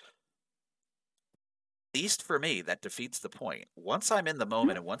 At least for me, that defeats the point. Once I'm in the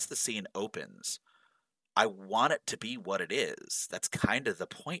moment Mhm. and once the scene opens, I want it to be what it is. That's kind of the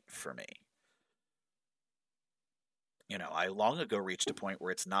point for me. I long ago reached a point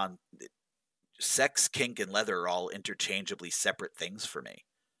where it's sex, kink, and leather are all interchangeably separate things for me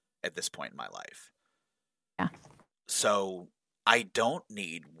at this point in my life. Yeah. So I don't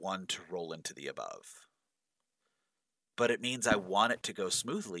need one to roll into the above. But it means I want it to go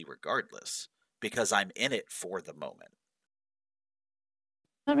smoothly regardless because I'm in it for the moment.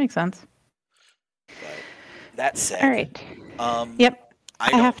 That makes sense. But that All said, right. um, Yep. I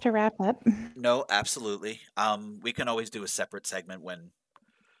I don't have to wrap up. know absolutely. We can always do a separate segment when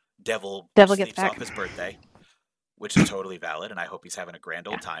Devil Devil gets sleeps off back. his birthday, which is totally valid, and I hope he's having a grand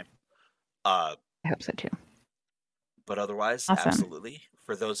Yeah. old time. Uh, I hope so too. but otherwise, Awesome. absolutely.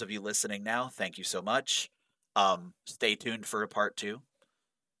 For those of you listening now, thank you so much. Stay tuned for a part 2,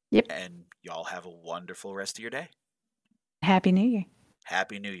 Yep. and y'all have a wonderful rest of your day. Happy New Year.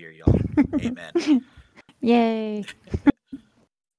 Happy New Year, y'all. Amen. Yay.